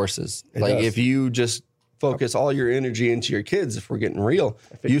of divorces. Like does. if you just focus all your energy into your kids, if we're getting real,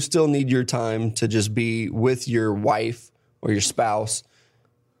 you still need your time to just be with your wife or your spouse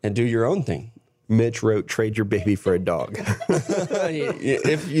and do your own thing. Mitch wrote, trade your baby for a dog.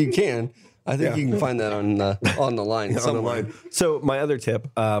 If you can. I think you can find that on the line somewhere. So my other tip,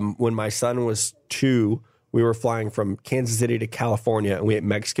 when my son was 2, we were flying from Kansas City to California, and we ate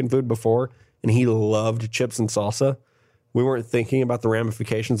Mexican food before, and he loved chips and salsa. We weren't thinking about the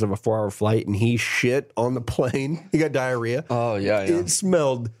ramifications of a 4-hour flight, and he shit on the plane. He got diarrhea. Oh, yeah. It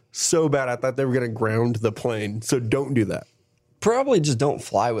smelled so bad. I thought they were going to ground the plane. So don't do that. Probably just don't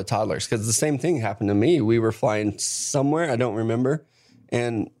fly with toddlers, because the same thing happened to me. We were flying somewhere, I don't remember,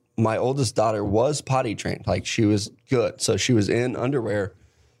 and my oldest daughter was potty trained. Like, she was good. So she was in underwear,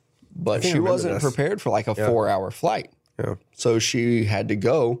 but she remember wasn't this. prepared for like a 4-hour flight. Yeah. So she had to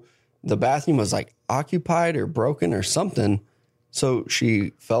go. The bathroom was like occupied or broken or something. So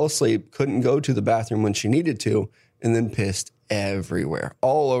she fell asleep, couldn't go to the bathroom when she needed to, and then pissed everywhere,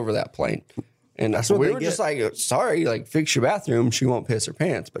 all over that plane. And what we they were get. just like, sorry, like, fix your bathroom. She won't piss her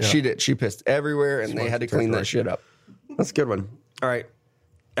pants. But she did. She pissed everywhere, and they had to clean that shit up. That's a good one. All right.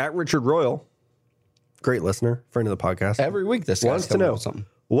 At Richard Royal, great listener, friend of the podcast. Every week this guy's wants to coming up know with something.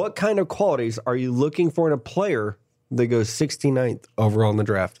 what kind of qualities are you looking for in a player that goes 69th overall in the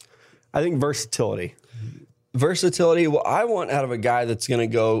draft? I think versatility. Versatility, what I want out of a guy that's going to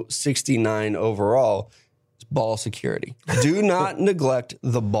go 69 overall is ball security. Do not neglect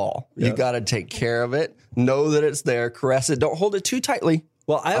the ball. You got to take care of it. Know that it's there. Caress it. Don't hold it too tightly.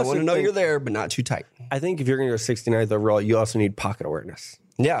 Well, I I also want to know think- you're there, but not too tight. I think if you're going to go 69th overall, you also need pocket awareness.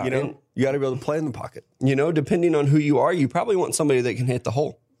 Yeah. You know, and, you got to be able to play in the pocket. you know, depending on who you are, you probably want somebody that can hit the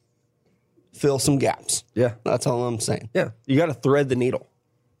hole, fill some gaps. Yeah. That's all I'm saying. Yeah. You got to thread the needle.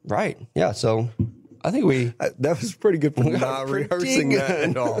 Right. Yeah. So I think we. That was pretty good for got not pretty rehearsing that good.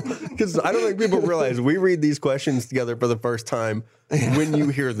 at all. Because I don't think people realize we read these questions together for the first time when you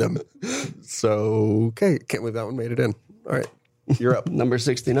hear them. So, okay. Can't believe that one made it in. All right. You're up. Number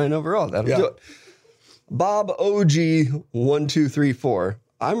 69 overall. That'll Yeah. do it. Bob OG 1234.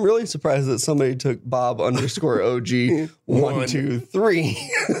 I'm really surprised that somebody took Bob underscore OG 123.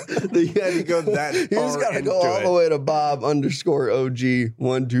 You had to go that You just far got to into go all it. the way to Bob underscore OG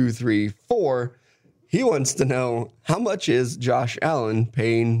 1234. He wants to know, how much is Josh Allen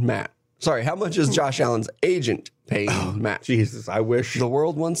paying Matt? Sorry, how much is Josh Allen's agent paying Matt? Jesus, I wish. The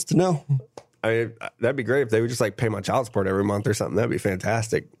world wants to know. That'd be great if they would just like pay my child support every month or something. That'd be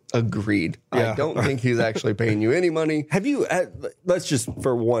fantastic. Agreed. Yeah. I don't think he's actually paying you any money. Have you, let's just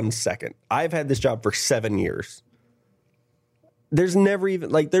for 1 second. I've had this job for 7 years. There's never even,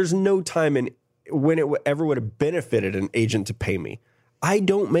 like, there's no time in when it ever would have benefited an agent to pay me. I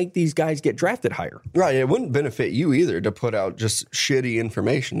don't make these guys get drafted higher. Right. It wouldn't benefit you either to put out just shitty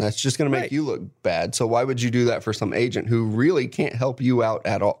information. That's just going to make Right. you look bad. So why would you do that for some agent who really can't help you out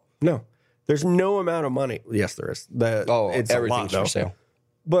at all? No, there's no amount of money. Yes, there is. It's a lot, everything's though. for sale.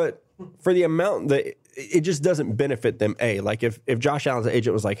 But for the amount that it just doesn't benefit them. Like if Josh Allen's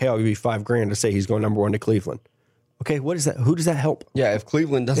agent was like, hey, I'll give you $5,000 to say he's going number 1 to Cleveland. Okay, what is that? Who does that help? Yeah, if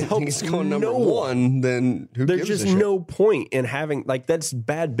Cleveland doesn't think helps he's going number no one, then who There's gives just a shit? no point in having, like, that's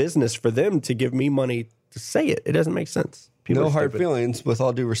bad business for them to give me money to say it. It doesn't make sense. People No are hard stupid. feelings, with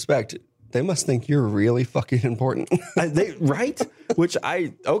all due respect. They must think you're really fucking important. Right? Which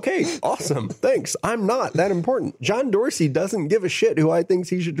okay, awesome. Thanks. I'm not that important. John Dorsey doesn't give a shit who I think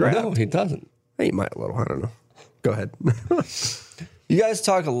he should draft. No, he doesn't. He might a little. I don't know. Go ahead. You guys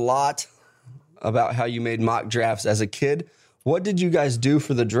talk a lot about how you made mock drafts as a kid. What did you guys do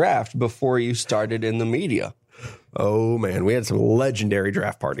for the draft before you started in the media? Oh, man. We had some legendary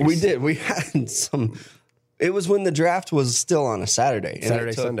draft parties. We did. We had some. It was when the draft was still on a Saturday. And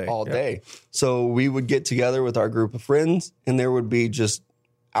Saturday, it took Sunday, all yeah. day. So we would get together with our group of friends, and there would be just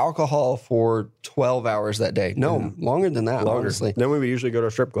alcohol for 12 hours that day. No, longer than that, honestly. Then we would usually go to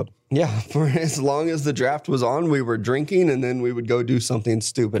a strip club. Yeah, for as long as the draft was on, we were drinking, and then we would go do something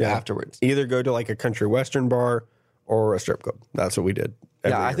stupid afterwards. Either go to like a country western bar or a strip club. That's what we did.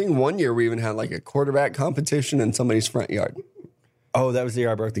 every Yeah, I year. think one year we even had like a quarterback competition in somebody's front yard. Oh, that was the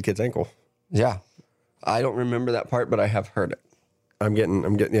year I broke the kid's ankle. Yeah. I don't remember that part, but I have heard it. I'm getting,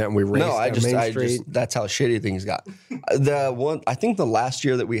 yeah, and we raced No, down Main Street. that's how shitty things got. I think the last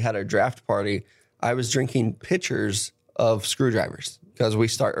year that we had our draft party, I was drinking pitchers of screwdrivers because we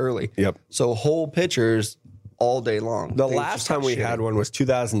start early. Yep. So whole pitchers all day long. The Things last just time got we shitty. had one was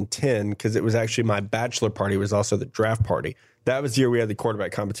 2010 because it was actually my bachelor party was also the draft party. That was the year we had the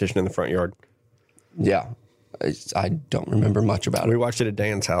quarterback competition in the front yard. Yeah. I don't remember much about We it. watched it at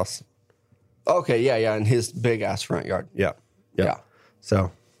Dan's house. Okay, yeah, in his big ass front yard. Yeah. Yeah.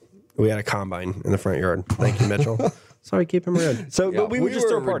 So we had a combine in the front yard. Thank you, Mitchell. Sorry, keep him around. So, but we would just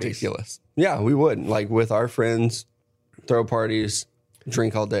were throw parties. ridiculous. Yeah, we would. Like with our friends, throw parties,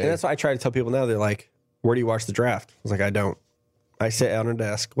 drink all day. And that's why I try to tell people now. They're like, "Where do you watch the draft?" I was like, "I don't. I sit on a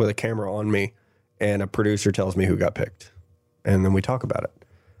desk with a camera on me, and a producer tells me who got picked, and then we talk about it.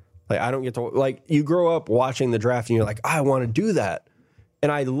 Like I don't get to like you grow up watching the draft, and you're like, I want to do that,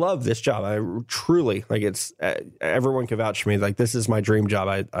 and I love this job. I truly like it's. Everyone can vouch for me. Like this is my dream job.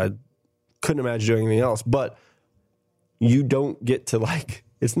 I couldn't imagine doing anything else, but you don't get to like.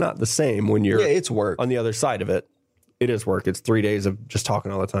 It's not the same when you're. Yeah, it's work. On the other side of it. It is work. It's 3 days of just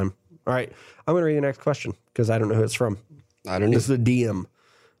talking all the time. All right. I'm going to read the next question because I don't know who it's from. I don't know. This is a DM.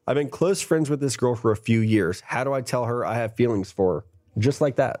 I've been close friends with this girl for a few years. How do I tell her I have feelings for her? Just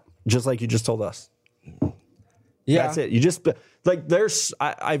like that. Just like you just told us. Yeah. That's it. You just, like,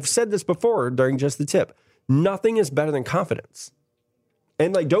 I've said this before during Just the Tip. Nothing is better than confidence.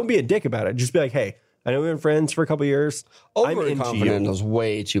 And, like, don't be a dick about it. Just be like, hey, I know we've been friends for a couple of years. I'm into Overconfident you. is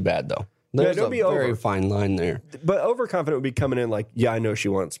way too bad, though. There's don't a be very over. fine line there. But overconfident would be coming in like, yeah, I know she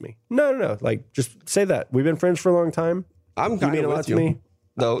wants me. No. Like, just say that. We've been friends for a long time. I'm You kind mean of a lot with to you. me?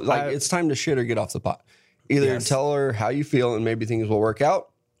 Though, like, it's time to shit or get off the pot. Either Yes. tell her how you feel and maybe things will work out,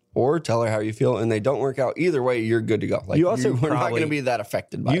 or tell her how you feel and they don't work out. Either way, you're good to go. Like, You also we're not probably- going to be that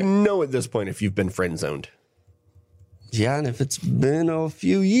affected by You it. know at this point if you've been friend zoned. Yeah, and if it's been a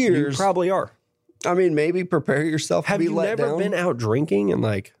few You years, probably are. I mean, maybe prepare yourself Have to be you let never down. been out drinking and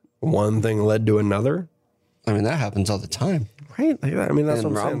like one thing led to another? I mean, that happens all the time. Right? Like that. I mean, that's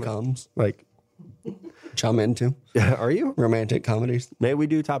And what I'm saying. rom-coms, Like, which I'm into. are you? Romantic comedies. Maybe we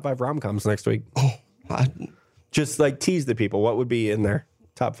do top 5 rom-coms next week. I, Just like tease the people. What would be in there?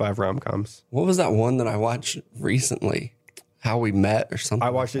 Top 5 rom-coms. what was that one that I watched recently? How We Met or something. I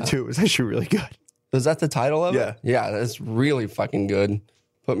watched it too. It was actually really good. Is that the title of Yeah. it? Yeah, that's really fucking good.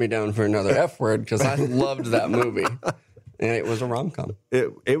 Put me down for another F word because I loved that movie. And it was a rom-com.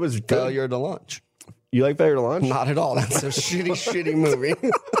 It was good. Failure to Launch. You like Failure to Launch? Not at all. That's a shitty movie.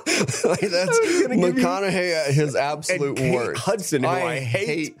 Like, that's McConaughey at his absolute Kate worst. Hudson, who I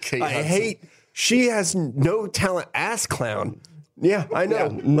hate. Kate I Hudson. hate. She has no talent. Ass clown. Yeah, I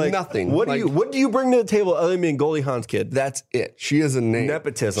know. Yeah, nothing. What Like- do you bring to the table other than being Goldie Hawn's kid? That's it. She is a name.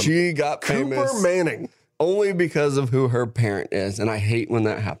 Nepotism. She got famous Cooper Manning. only because of who her parent is, and I hate when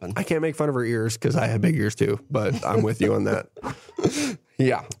that happens. I can't make fun of her ears because I have big ears too, but I'm with you on that.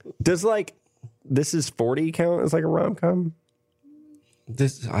 Yeah. Does This Is 40 count as like a rom com?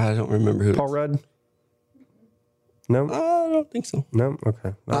 This I don't remember who. Paul Rudd? No, I don't think so. no,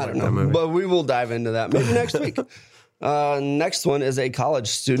 okay. I don't know, but we will dive into that maybe next week. Next one is a college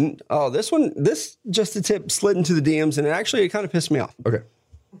student. Oh, this just a tip slid into the DMs, and it kind of pissed me off. Okay.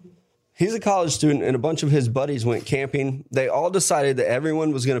 He's a college student, and a bunch of his buddies went camping. They all decided that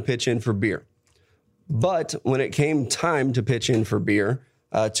everyone was going to pitch in for beer. But when it came time to pitch in for beer,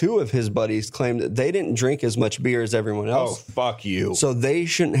 two of his buddies claimed that they didn't drink as much beer as everyone else. fuck you. So they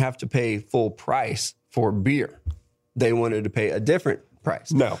shouldn't have to pay full price for beer. They wanted to pay a different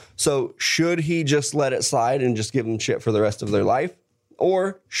price. No. So should he just let it slide and just give them shit for the rest of their life?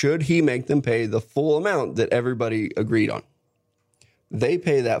 Or should he make them pay the full amount that everybody agreed on? They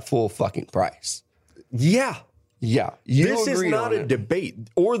pay that full fucking price. Yeah. Yeah. You This is agreed not on a it. debate.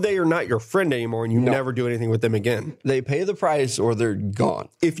 Or they are not your friend anymore and you never do anything with them again. They pay the price or they're gone.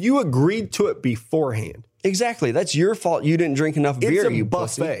 If you agreed to it beforehand, Exactly. That's your fault. You didn't drink enough beer, it's a you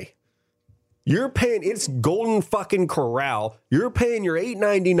buffet. pussy. You're paying, it's Golden fucking Corral. You're paying your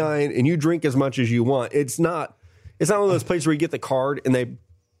 $8.99 and you drink as much as you want. It's not one of those places where you get the card and they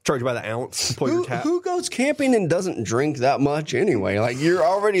charge you by the ounce to pull your tap. Who goes camping and doesn't drink that much anyway? Like, you're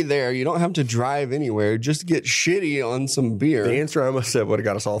already there. You don't have to drive anywhere. Just get shitty on some beer. The answer I must have would have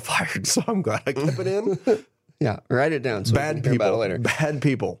got us all fired, so I'm glad I kept it in. Yeah, write it down so Bad we can hear about it people. later. Bad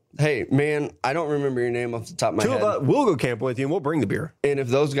people. Hey, man, I don't remember your name off the top of my Two head. of us, we'll go camping with you and we'll bring the beer. And if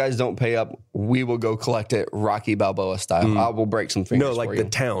those guys don't pay up, we will go collect it Rocky Balboa style. I will break some fingers No, like for the you.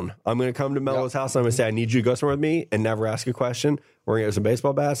 town. I'm going to come to Melo's house and I'm going to say, I need you to go somewhere with me and never ask a question. We're going to get some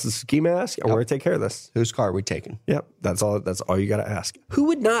baseball bats, a ski mask, and we're going to take care of this. Whose car are we taking? Yep. That's all you got to ask. Who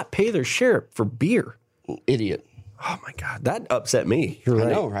would not pay their share for beer? Idiot. Oh my God. That upset me. You're right.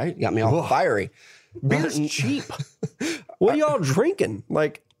 I know, right? You got me all fiery. Beer's cheap. What are y'all drinking?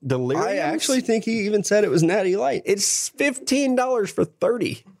 Like delirium? I actually think he even said it was Natty Light. it's $15 for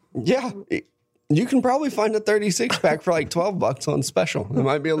 30. Yeah. You can probably find a 36 pack for like $12 on special. It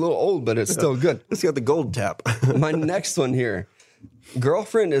might be a little old, but it's still good. It's got the gold tap. My next one here.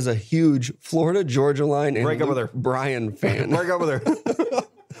 Girlfriend is a huge Florida Georgia Line and Break up with Luke her. Bryan fan. Break up with her.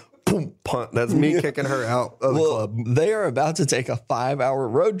 Boom, punt. That's me kicking her out of the club. They are about to take a 5-hour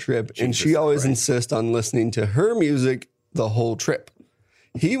road trip, and she always insists on listening to her music the whole trip.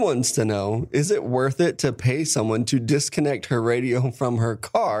 He wants to know, is it worth it to pay someone to disconnect her radio from her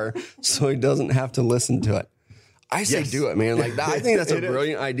car so he doesn't have to listen to it? I say Yes. do it, man. Like, I think that's a It is.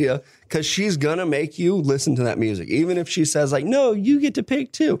 brilliant idea because she's going to make you listen to that music. Even if she says, like, no, you get to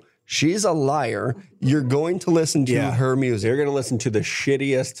pick too. She's a liar. You're going to listen to her music. They're going to listen to the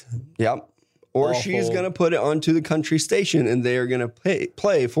shittiest. Yep. Or Awful. she's going to put it onto the country station and they are going to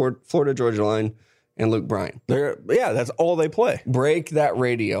play for Florida Georgia Line and Luke Bryan. That's all they play. Break that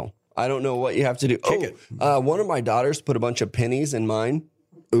radio. I don't know what you have to do. Kick One of my daughters put a bunch of pennies in mine.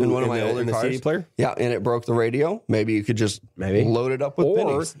 In one of my older in the cars. CD player? Yeah, and it broke the radio. Maybe you could just load it up with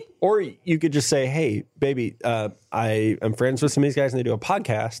pennies. Or you could just say, "Hey, baby, I am friends with some of these guys, and they do a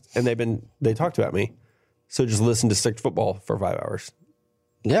podcast, and they talked about me. So just listen to Stick Football for 5 hours."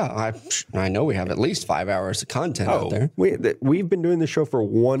 Yeah, I know we have at least 5 hours of content out there. We've been doing the show for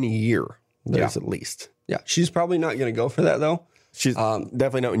 1 year. There's Yeah. at least. Yeah, she's probably not going to go for that though. She's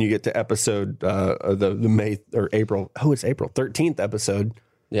definitely not when you get to episode the May or April. Oh, it's April 13th episode.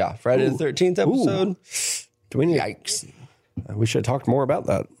 Yeah, Friday the 13th episode. Do we need? Yikes. We should have talked more about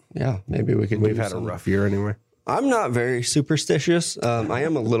that. Yeah, maybe we could. We've had a rough year anyway. I'm not very superstitious. I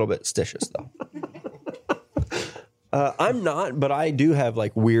am a little bit stitious though. I'm not, but I do have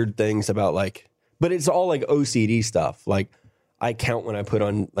like weird things about but it's all like OCD stuff. Like I count when I put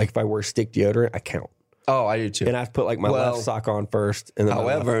on, like if I wear stick deodorant, I count. Oh, I do too. And I have to put like my left sock on first. And then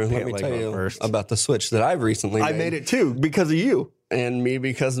However, my left let pant me leg tell on you first. about the switch that I've recently I made it too because of you. And me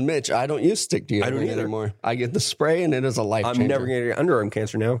because of Mitch. I don't use stick deodorant don't either. anymore. I get the spray and it is a life changer. I'm never going to get underarm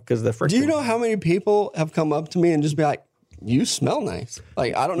cancer now because of the friction. Do you know how many people have come up to me and just be like, you smell nice?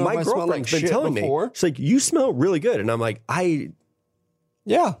 Like, I don't know My if I smell like girlfriend's been shit telling before. me, she's like, you smell really good. And I'm like, I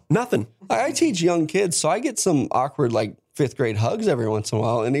Yeah. Nothing. I teach young kids, so I get some awkward, like, 5th grade hugs every once in a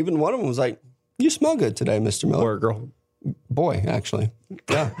while. And even one of them was like, "You smell good today, Mr. Miller." Or a girl. Boy, actually.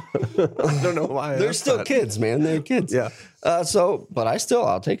 Yeah. I don't know why. They're still kids, man. They're kids. Yeah. But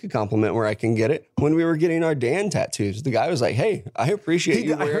I'll take a compliment where I can get it. When we were getting our Dan tattoos, the guy was like, "Hey, I appreciate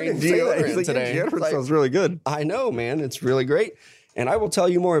you wearing deodorant today." Deodorant Like, smells really good. I know, man. It's really great. And I will tell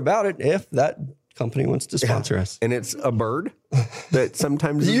you more about it if that company wants to sponsor us. And it's a bird that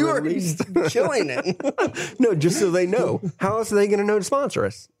sometimes is You are released. killing it. No, just so they know. How else are they going to know to sponsor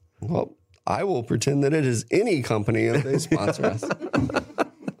us? Well, I will pretend that it is any company if they sponsor us.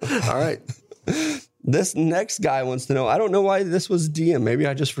 All right. This next guy wants to know, I don't know why this was DM. Maybe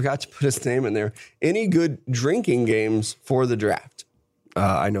I just forgot to put his name in there. Any good drinking games for the draft?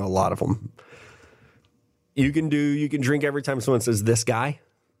 I know a lot of them. You can drink every time someone says this guy,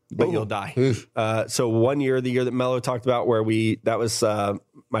 but you'll die. So one year, the year that Mello talked about that was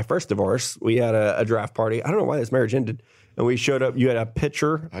my first divorce. We had a draft party. I don't know why this marriage ended. And we showed up. You had a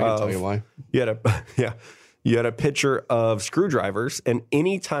picture. I can tell you why. You had a picture of screwdrivers. And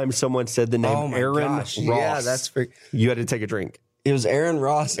anytime someone said the name Aaron Ross, you had to take a drink. It was Aaron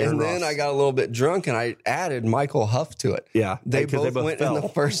Ross. Then I got a little bit drunk and I added Michael Huff to it. Yeah. They both went fell. in the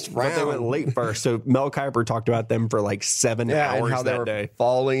first round. But they went late first. So Mel Kiper talked about them for like 7 hours and how that they were day.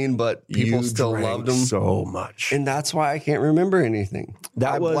 falling, but people still drank loved them so much. And that's why I can't remember anything.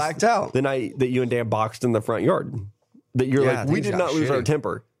 I was blacked out. The night that you and Dan boxed in the front yard. That you're like, we did not lose our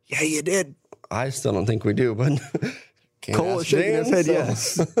temper. Yeah, you did. I still don't think we do, but Cole is shaking his head,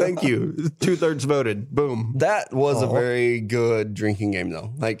 yes. Thank you. 2/3 voted. Boom. That was a very good drinking game,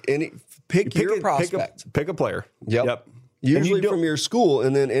 though. Like pick your prospect. Pick a player. Yep. Usually from your school,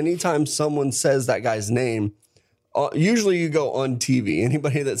 and then anytime someone says that guy's name, usually you go on TV.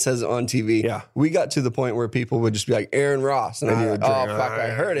 Anybody that says it on TV, we got to the point where people would just be like, Aaron Ross. And I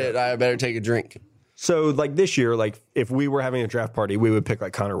heard it. I better take a drink. So, like this year, like if we were having a draft party, we would pick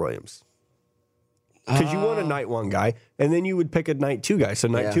like Connor Williams. Because you want a night one guy, and then you would pick a night two guy. So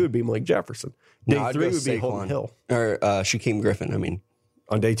night two would be Malik Jefferson. Day 3 would be Holton Hill. Or Shaquem Griffin, I mean.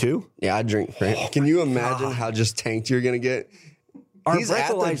 On day 2? Yeah, I'd drink for him. Can you imagine how just tanked you're going to get? Our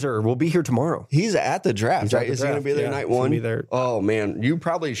breathalyzer will be here tomorrow. He's at the draft, right? Is he going to be there night one? Be there. Oh, man. You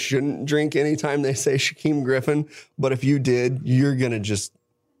probably shouldn't drink anytime they say Shaquem Griffin. But if you did, you're going to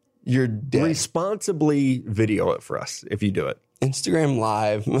you're dead. Responsibly video it for us if you do it. Instagram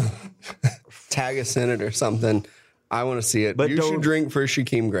Live, tag us in it or something. I want to see it. But you should drink for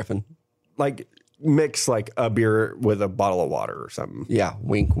Shaquem Griffin. Like, mix like a beer with a bottle of water or something. Yeah,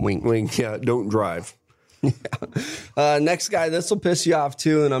 wink, wink. Wink, yeah, don't drive. Next guy, this will piss you off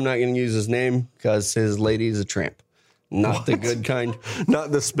too, and I'm not going to use his name because his lady's a tramp. Not the good kind.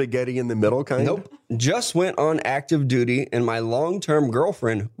 Not the spaghetti in the middle kind? Nope. Just went on active duty, and my long-term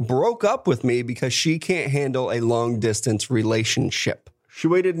girlfriend broke up with me because she can't handle a long-distance relationship. She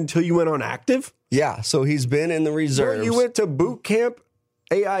waited until you went on active? Yeah, so he's been in the reserves. Bro, you went to boot camp,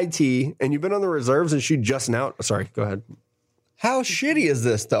 AIT, and you've been on the reserves, and she just now... Sorry, go ahead. How shitty is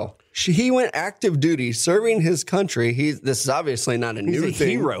this, though? He went active duty, serving his country. This is obviously not a new thing.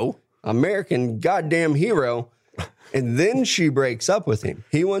 Hero. American goddamn hero. And then she breaks up with him.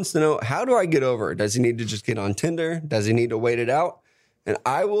 He wants to know, how do I get over it? Does he need to just get on Tinder? Does he need to wait it out? And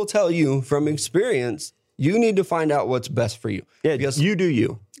I will tell you from experience, you need to find out what's best for you. Yeah, because you do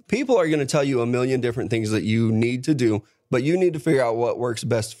you. People are going to tell you a million different things that you need to do, but you need to figure out what works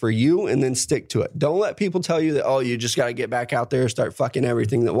best for you and then stick to it. Don't let people tell you that, oh, you just got to get back out there and start fucking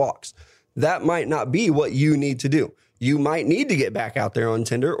everything that walks. That might not be what you need to do. You might need to get back out there on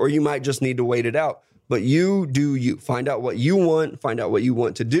Tinder, or you might just need to wait it out. But you do you. Find out what you want, find out what you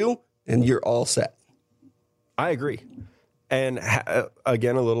want to do, and you're all set. I agree. And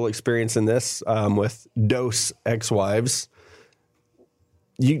again, a little experience in this with Dose ex-wives.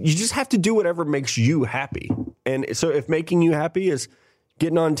 You just have to do whatever makes you happy. And so if making you happy is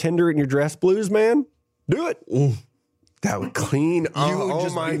getting on Tinder in your dress blues, man, do it. That would clean up. You would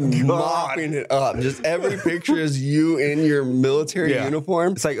just be mopping it up. Just every picture is you in your military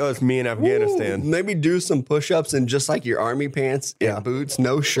uniform. It's like, oh, it's me in Afghanistan. Maybe do some push-ups in just like your army pants and boots,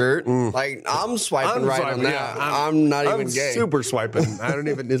 no shirt. Like, I'm swiping on that. Yeah, I'm not even gay. Super swiping. I don't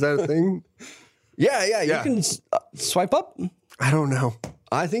even, is that a thing? Yeah. You can swipe up. I don't know.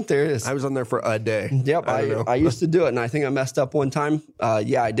 I think there is. I was on there for a day. Yep. I used to do it, and I think I messed up one time.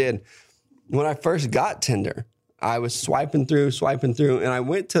 Yeah, I did. When I first got Tinder, I was swiping through, and I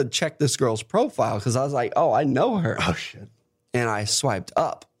went to check this girl's profile because I was like, oh, I know her. Oh, shit. And I swiped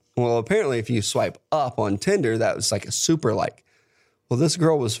up. Well, apparently if you swipe up on Tinder, that was like a super like. well, this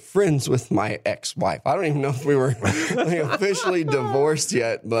girl was friends with my ex-wife. I don't even know if we were officially divorced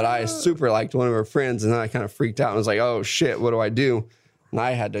yet, but I super liked one of her friends, and then I kind of freaked out and was like, oh, shit, what do I do? And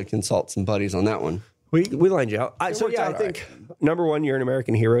I had to consult some buddies on that one. We lined you out. I think number one, you're an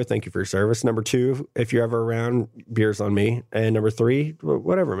American hero. Thank you for your service. Number two, if you're ever around, beer's on me. And number three,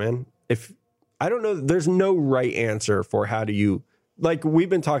 whatever, man. If I don't know, there's no right answer for how do you, like we've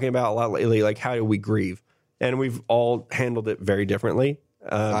been talking about a lot lately, like how do we grieve? And we've all handled it very differently.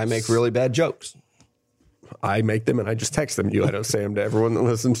 I make really bad jokes. I make them and I just text them to you. I don't say them to everyone that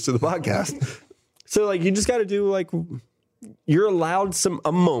listens to the podcast. So like, you just got to do like, you're allowed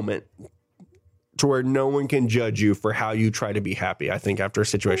a moment to where no one can judge you for how you try to be happy. I think after a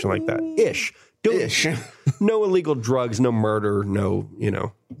situation like that, no illegal drugs, no murder, no,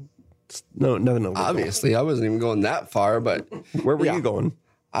 nothing illegal. Obviously, I wasn't even going that far, but where were you going?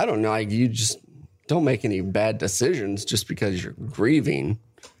 I don't know. You just don't make any bad decisions just because you're grieving.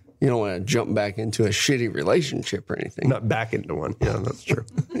 You don't want to jump back into a shitty relationship or anything. Not back into one. Yeah, that's true.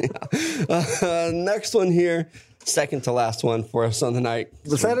 Next one here. Second to last one for us on the night.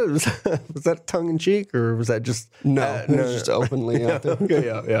 Was that tongue in cheek or was that just no? Just openly out there. Okay,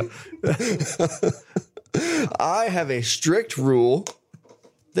 yeah. I have a strict rule.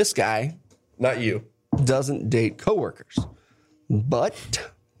 This guy, not you, doesn't date coworkers, but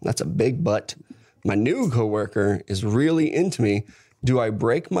that's a big but. My new coworker is really into me. Do I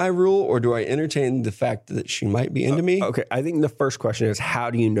break my rule or do I entertain the fact that she might be into me? Okay, I think the first question is,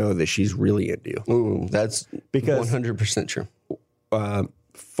 how do you know that she's really into you? Ooh, that's because 100% true.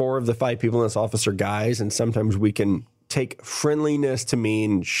 4 of the 5 people in this office are guys, and sometimes we can take friendliness to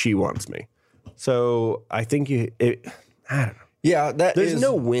mean she wants me. So I think I don't know. Yeah, there's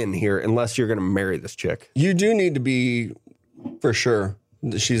no win here unless you're going to marry this chick. You do need to be for sure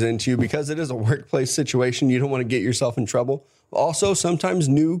that she's into you because it is a workplace situation. You don't want to get yourself in trouble. Also, sometimes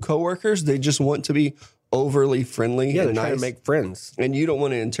new coworkers, they just want to be overly friendly. Yeah, and they're trying to make friends. And you don't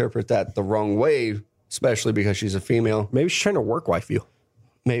want to interpret that the wrong way, especially because she's a female. Maybe she's trying to work wife you.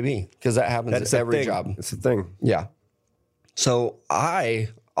 Maybe, because that happens at every job. It's a thing. Yeah. So I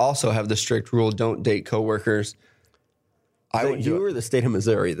also have the strict rule, don't date coworkers. You or the state of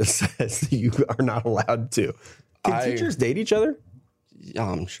Missouri that says that you are not allowed to. Can teachers date each other? Yeah,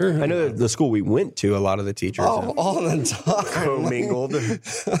 I'm sure. I know that the school we went to, a lot of the teachers all the time commingled.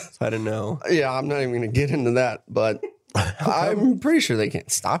 So I don't know. Yeah, I'm not even going to get into that, but I'm pretty sure they can't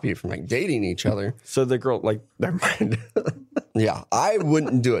stop you from like dating each other. So the girl, never mind. Yeah, I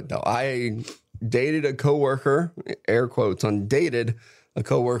wouldn't do it though. I dated a coworker, air quotes on dated a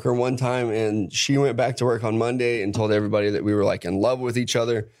coworker one time, and she went back to work on Monday and told everybody that we were like in love with each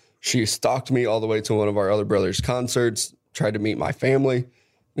other. She stalked me all the way to one of our other brothers' concerts. Tried to meet my family.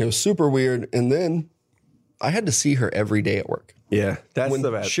 It was super weird. And then I had to see her every day at work. Yeah, that's when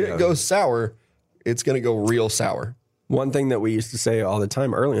the bad shit thing. goes sour, it's going to go real sour. One thing that we used to say all the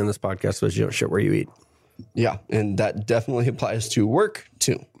time early on this podcast was, you don't shit where you eat. Yeah, and that definitely applies to work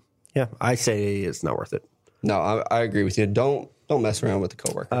too. Yeah, I say it's not worth it. No, I agree with you. Don't mess around with the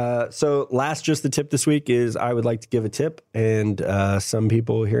coworker. So just the tip this week is I would like to give a tip, and some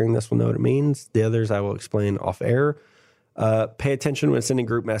people hearing this will know what it means. The others I will explain off air. Pay attention when sending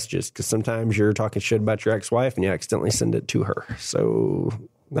group messages, because sometimes you're talking shit about your ex-wife and you accidentally send it to her. So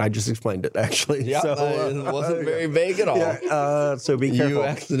I just explained it, actually. Yeah, so, it wasn't very vague at all. Yeah, so be careful. You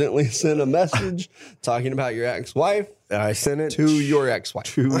accidentally sent a message talking about your ex-wife. I sent it to your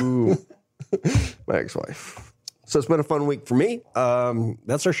ex-wife. To my ex-wife. So it's been a fun week for me.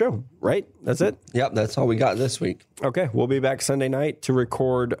 That's our show, right? That's it? Yep, that's all we got this week. Okay, we'll be back Sunday night to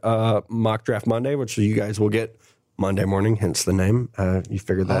record Mock Draft Monday, which you guys will get Monday morning, hence the name. You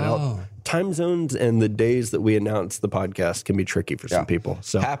figured that out. Time zones and the days that we announce the podcast can be tricky for some people.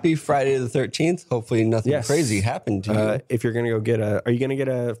 So happy Friday the 13th. Hopefully nothing crazy happened to you. If you're going to are you going to get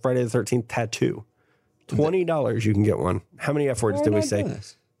a Friday the 13th tattoo? $20 you can get one. How many F words did we say?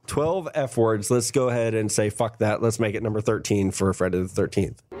 12 F words. Let's go ahead and say, fuck that. Let's make it number 13 for Friday the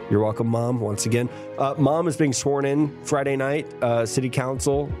 13th. You're welcome, Mom, once again. Mom is being sworn in Friday night. City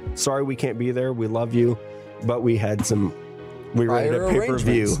Council. Sorry we can't be there. We love you. But we had we rented a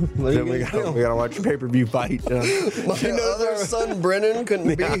pay-per-view. Then we got to watch a pay-per-view fight. My other son, Brennan,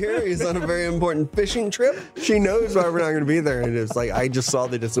 couldn't be here. He's on a very important fishing trip. She knows why we're not going to be there. And it's like, I just saw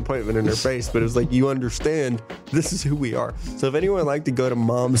the disappointment in her face. But it was like, you understand, this is who we are. So if anyone would like to go to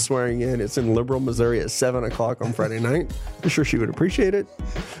Mom's swearing in, it's in Liberal, Missouri at 7 o'clock on Friday night. I'm sure she would appreciate it.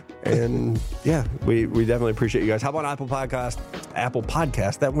 And yeah, we definitely appreciate you guys. How about Apple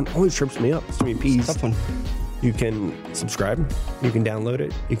Podcast? That one always trips me up. It's too many P's. Tough one. You can subscribe. You can download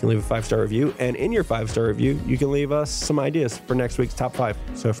it. You can leave a 5-star review. And in your 5-star review, you can leave us some ideas for next week's top 5.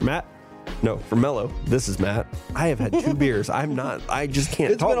 So for Mello, this is Matt. I have had 2 beers. I just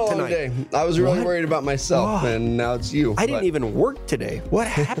can't talk tonight. It's been a long day. I was really worried about myself, and now it's you. I didn't even work today. What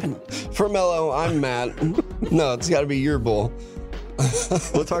happened? For Mello, I'm Matt. No, it's got to be your bull.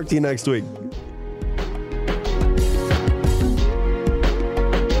 We'll talk to you next week.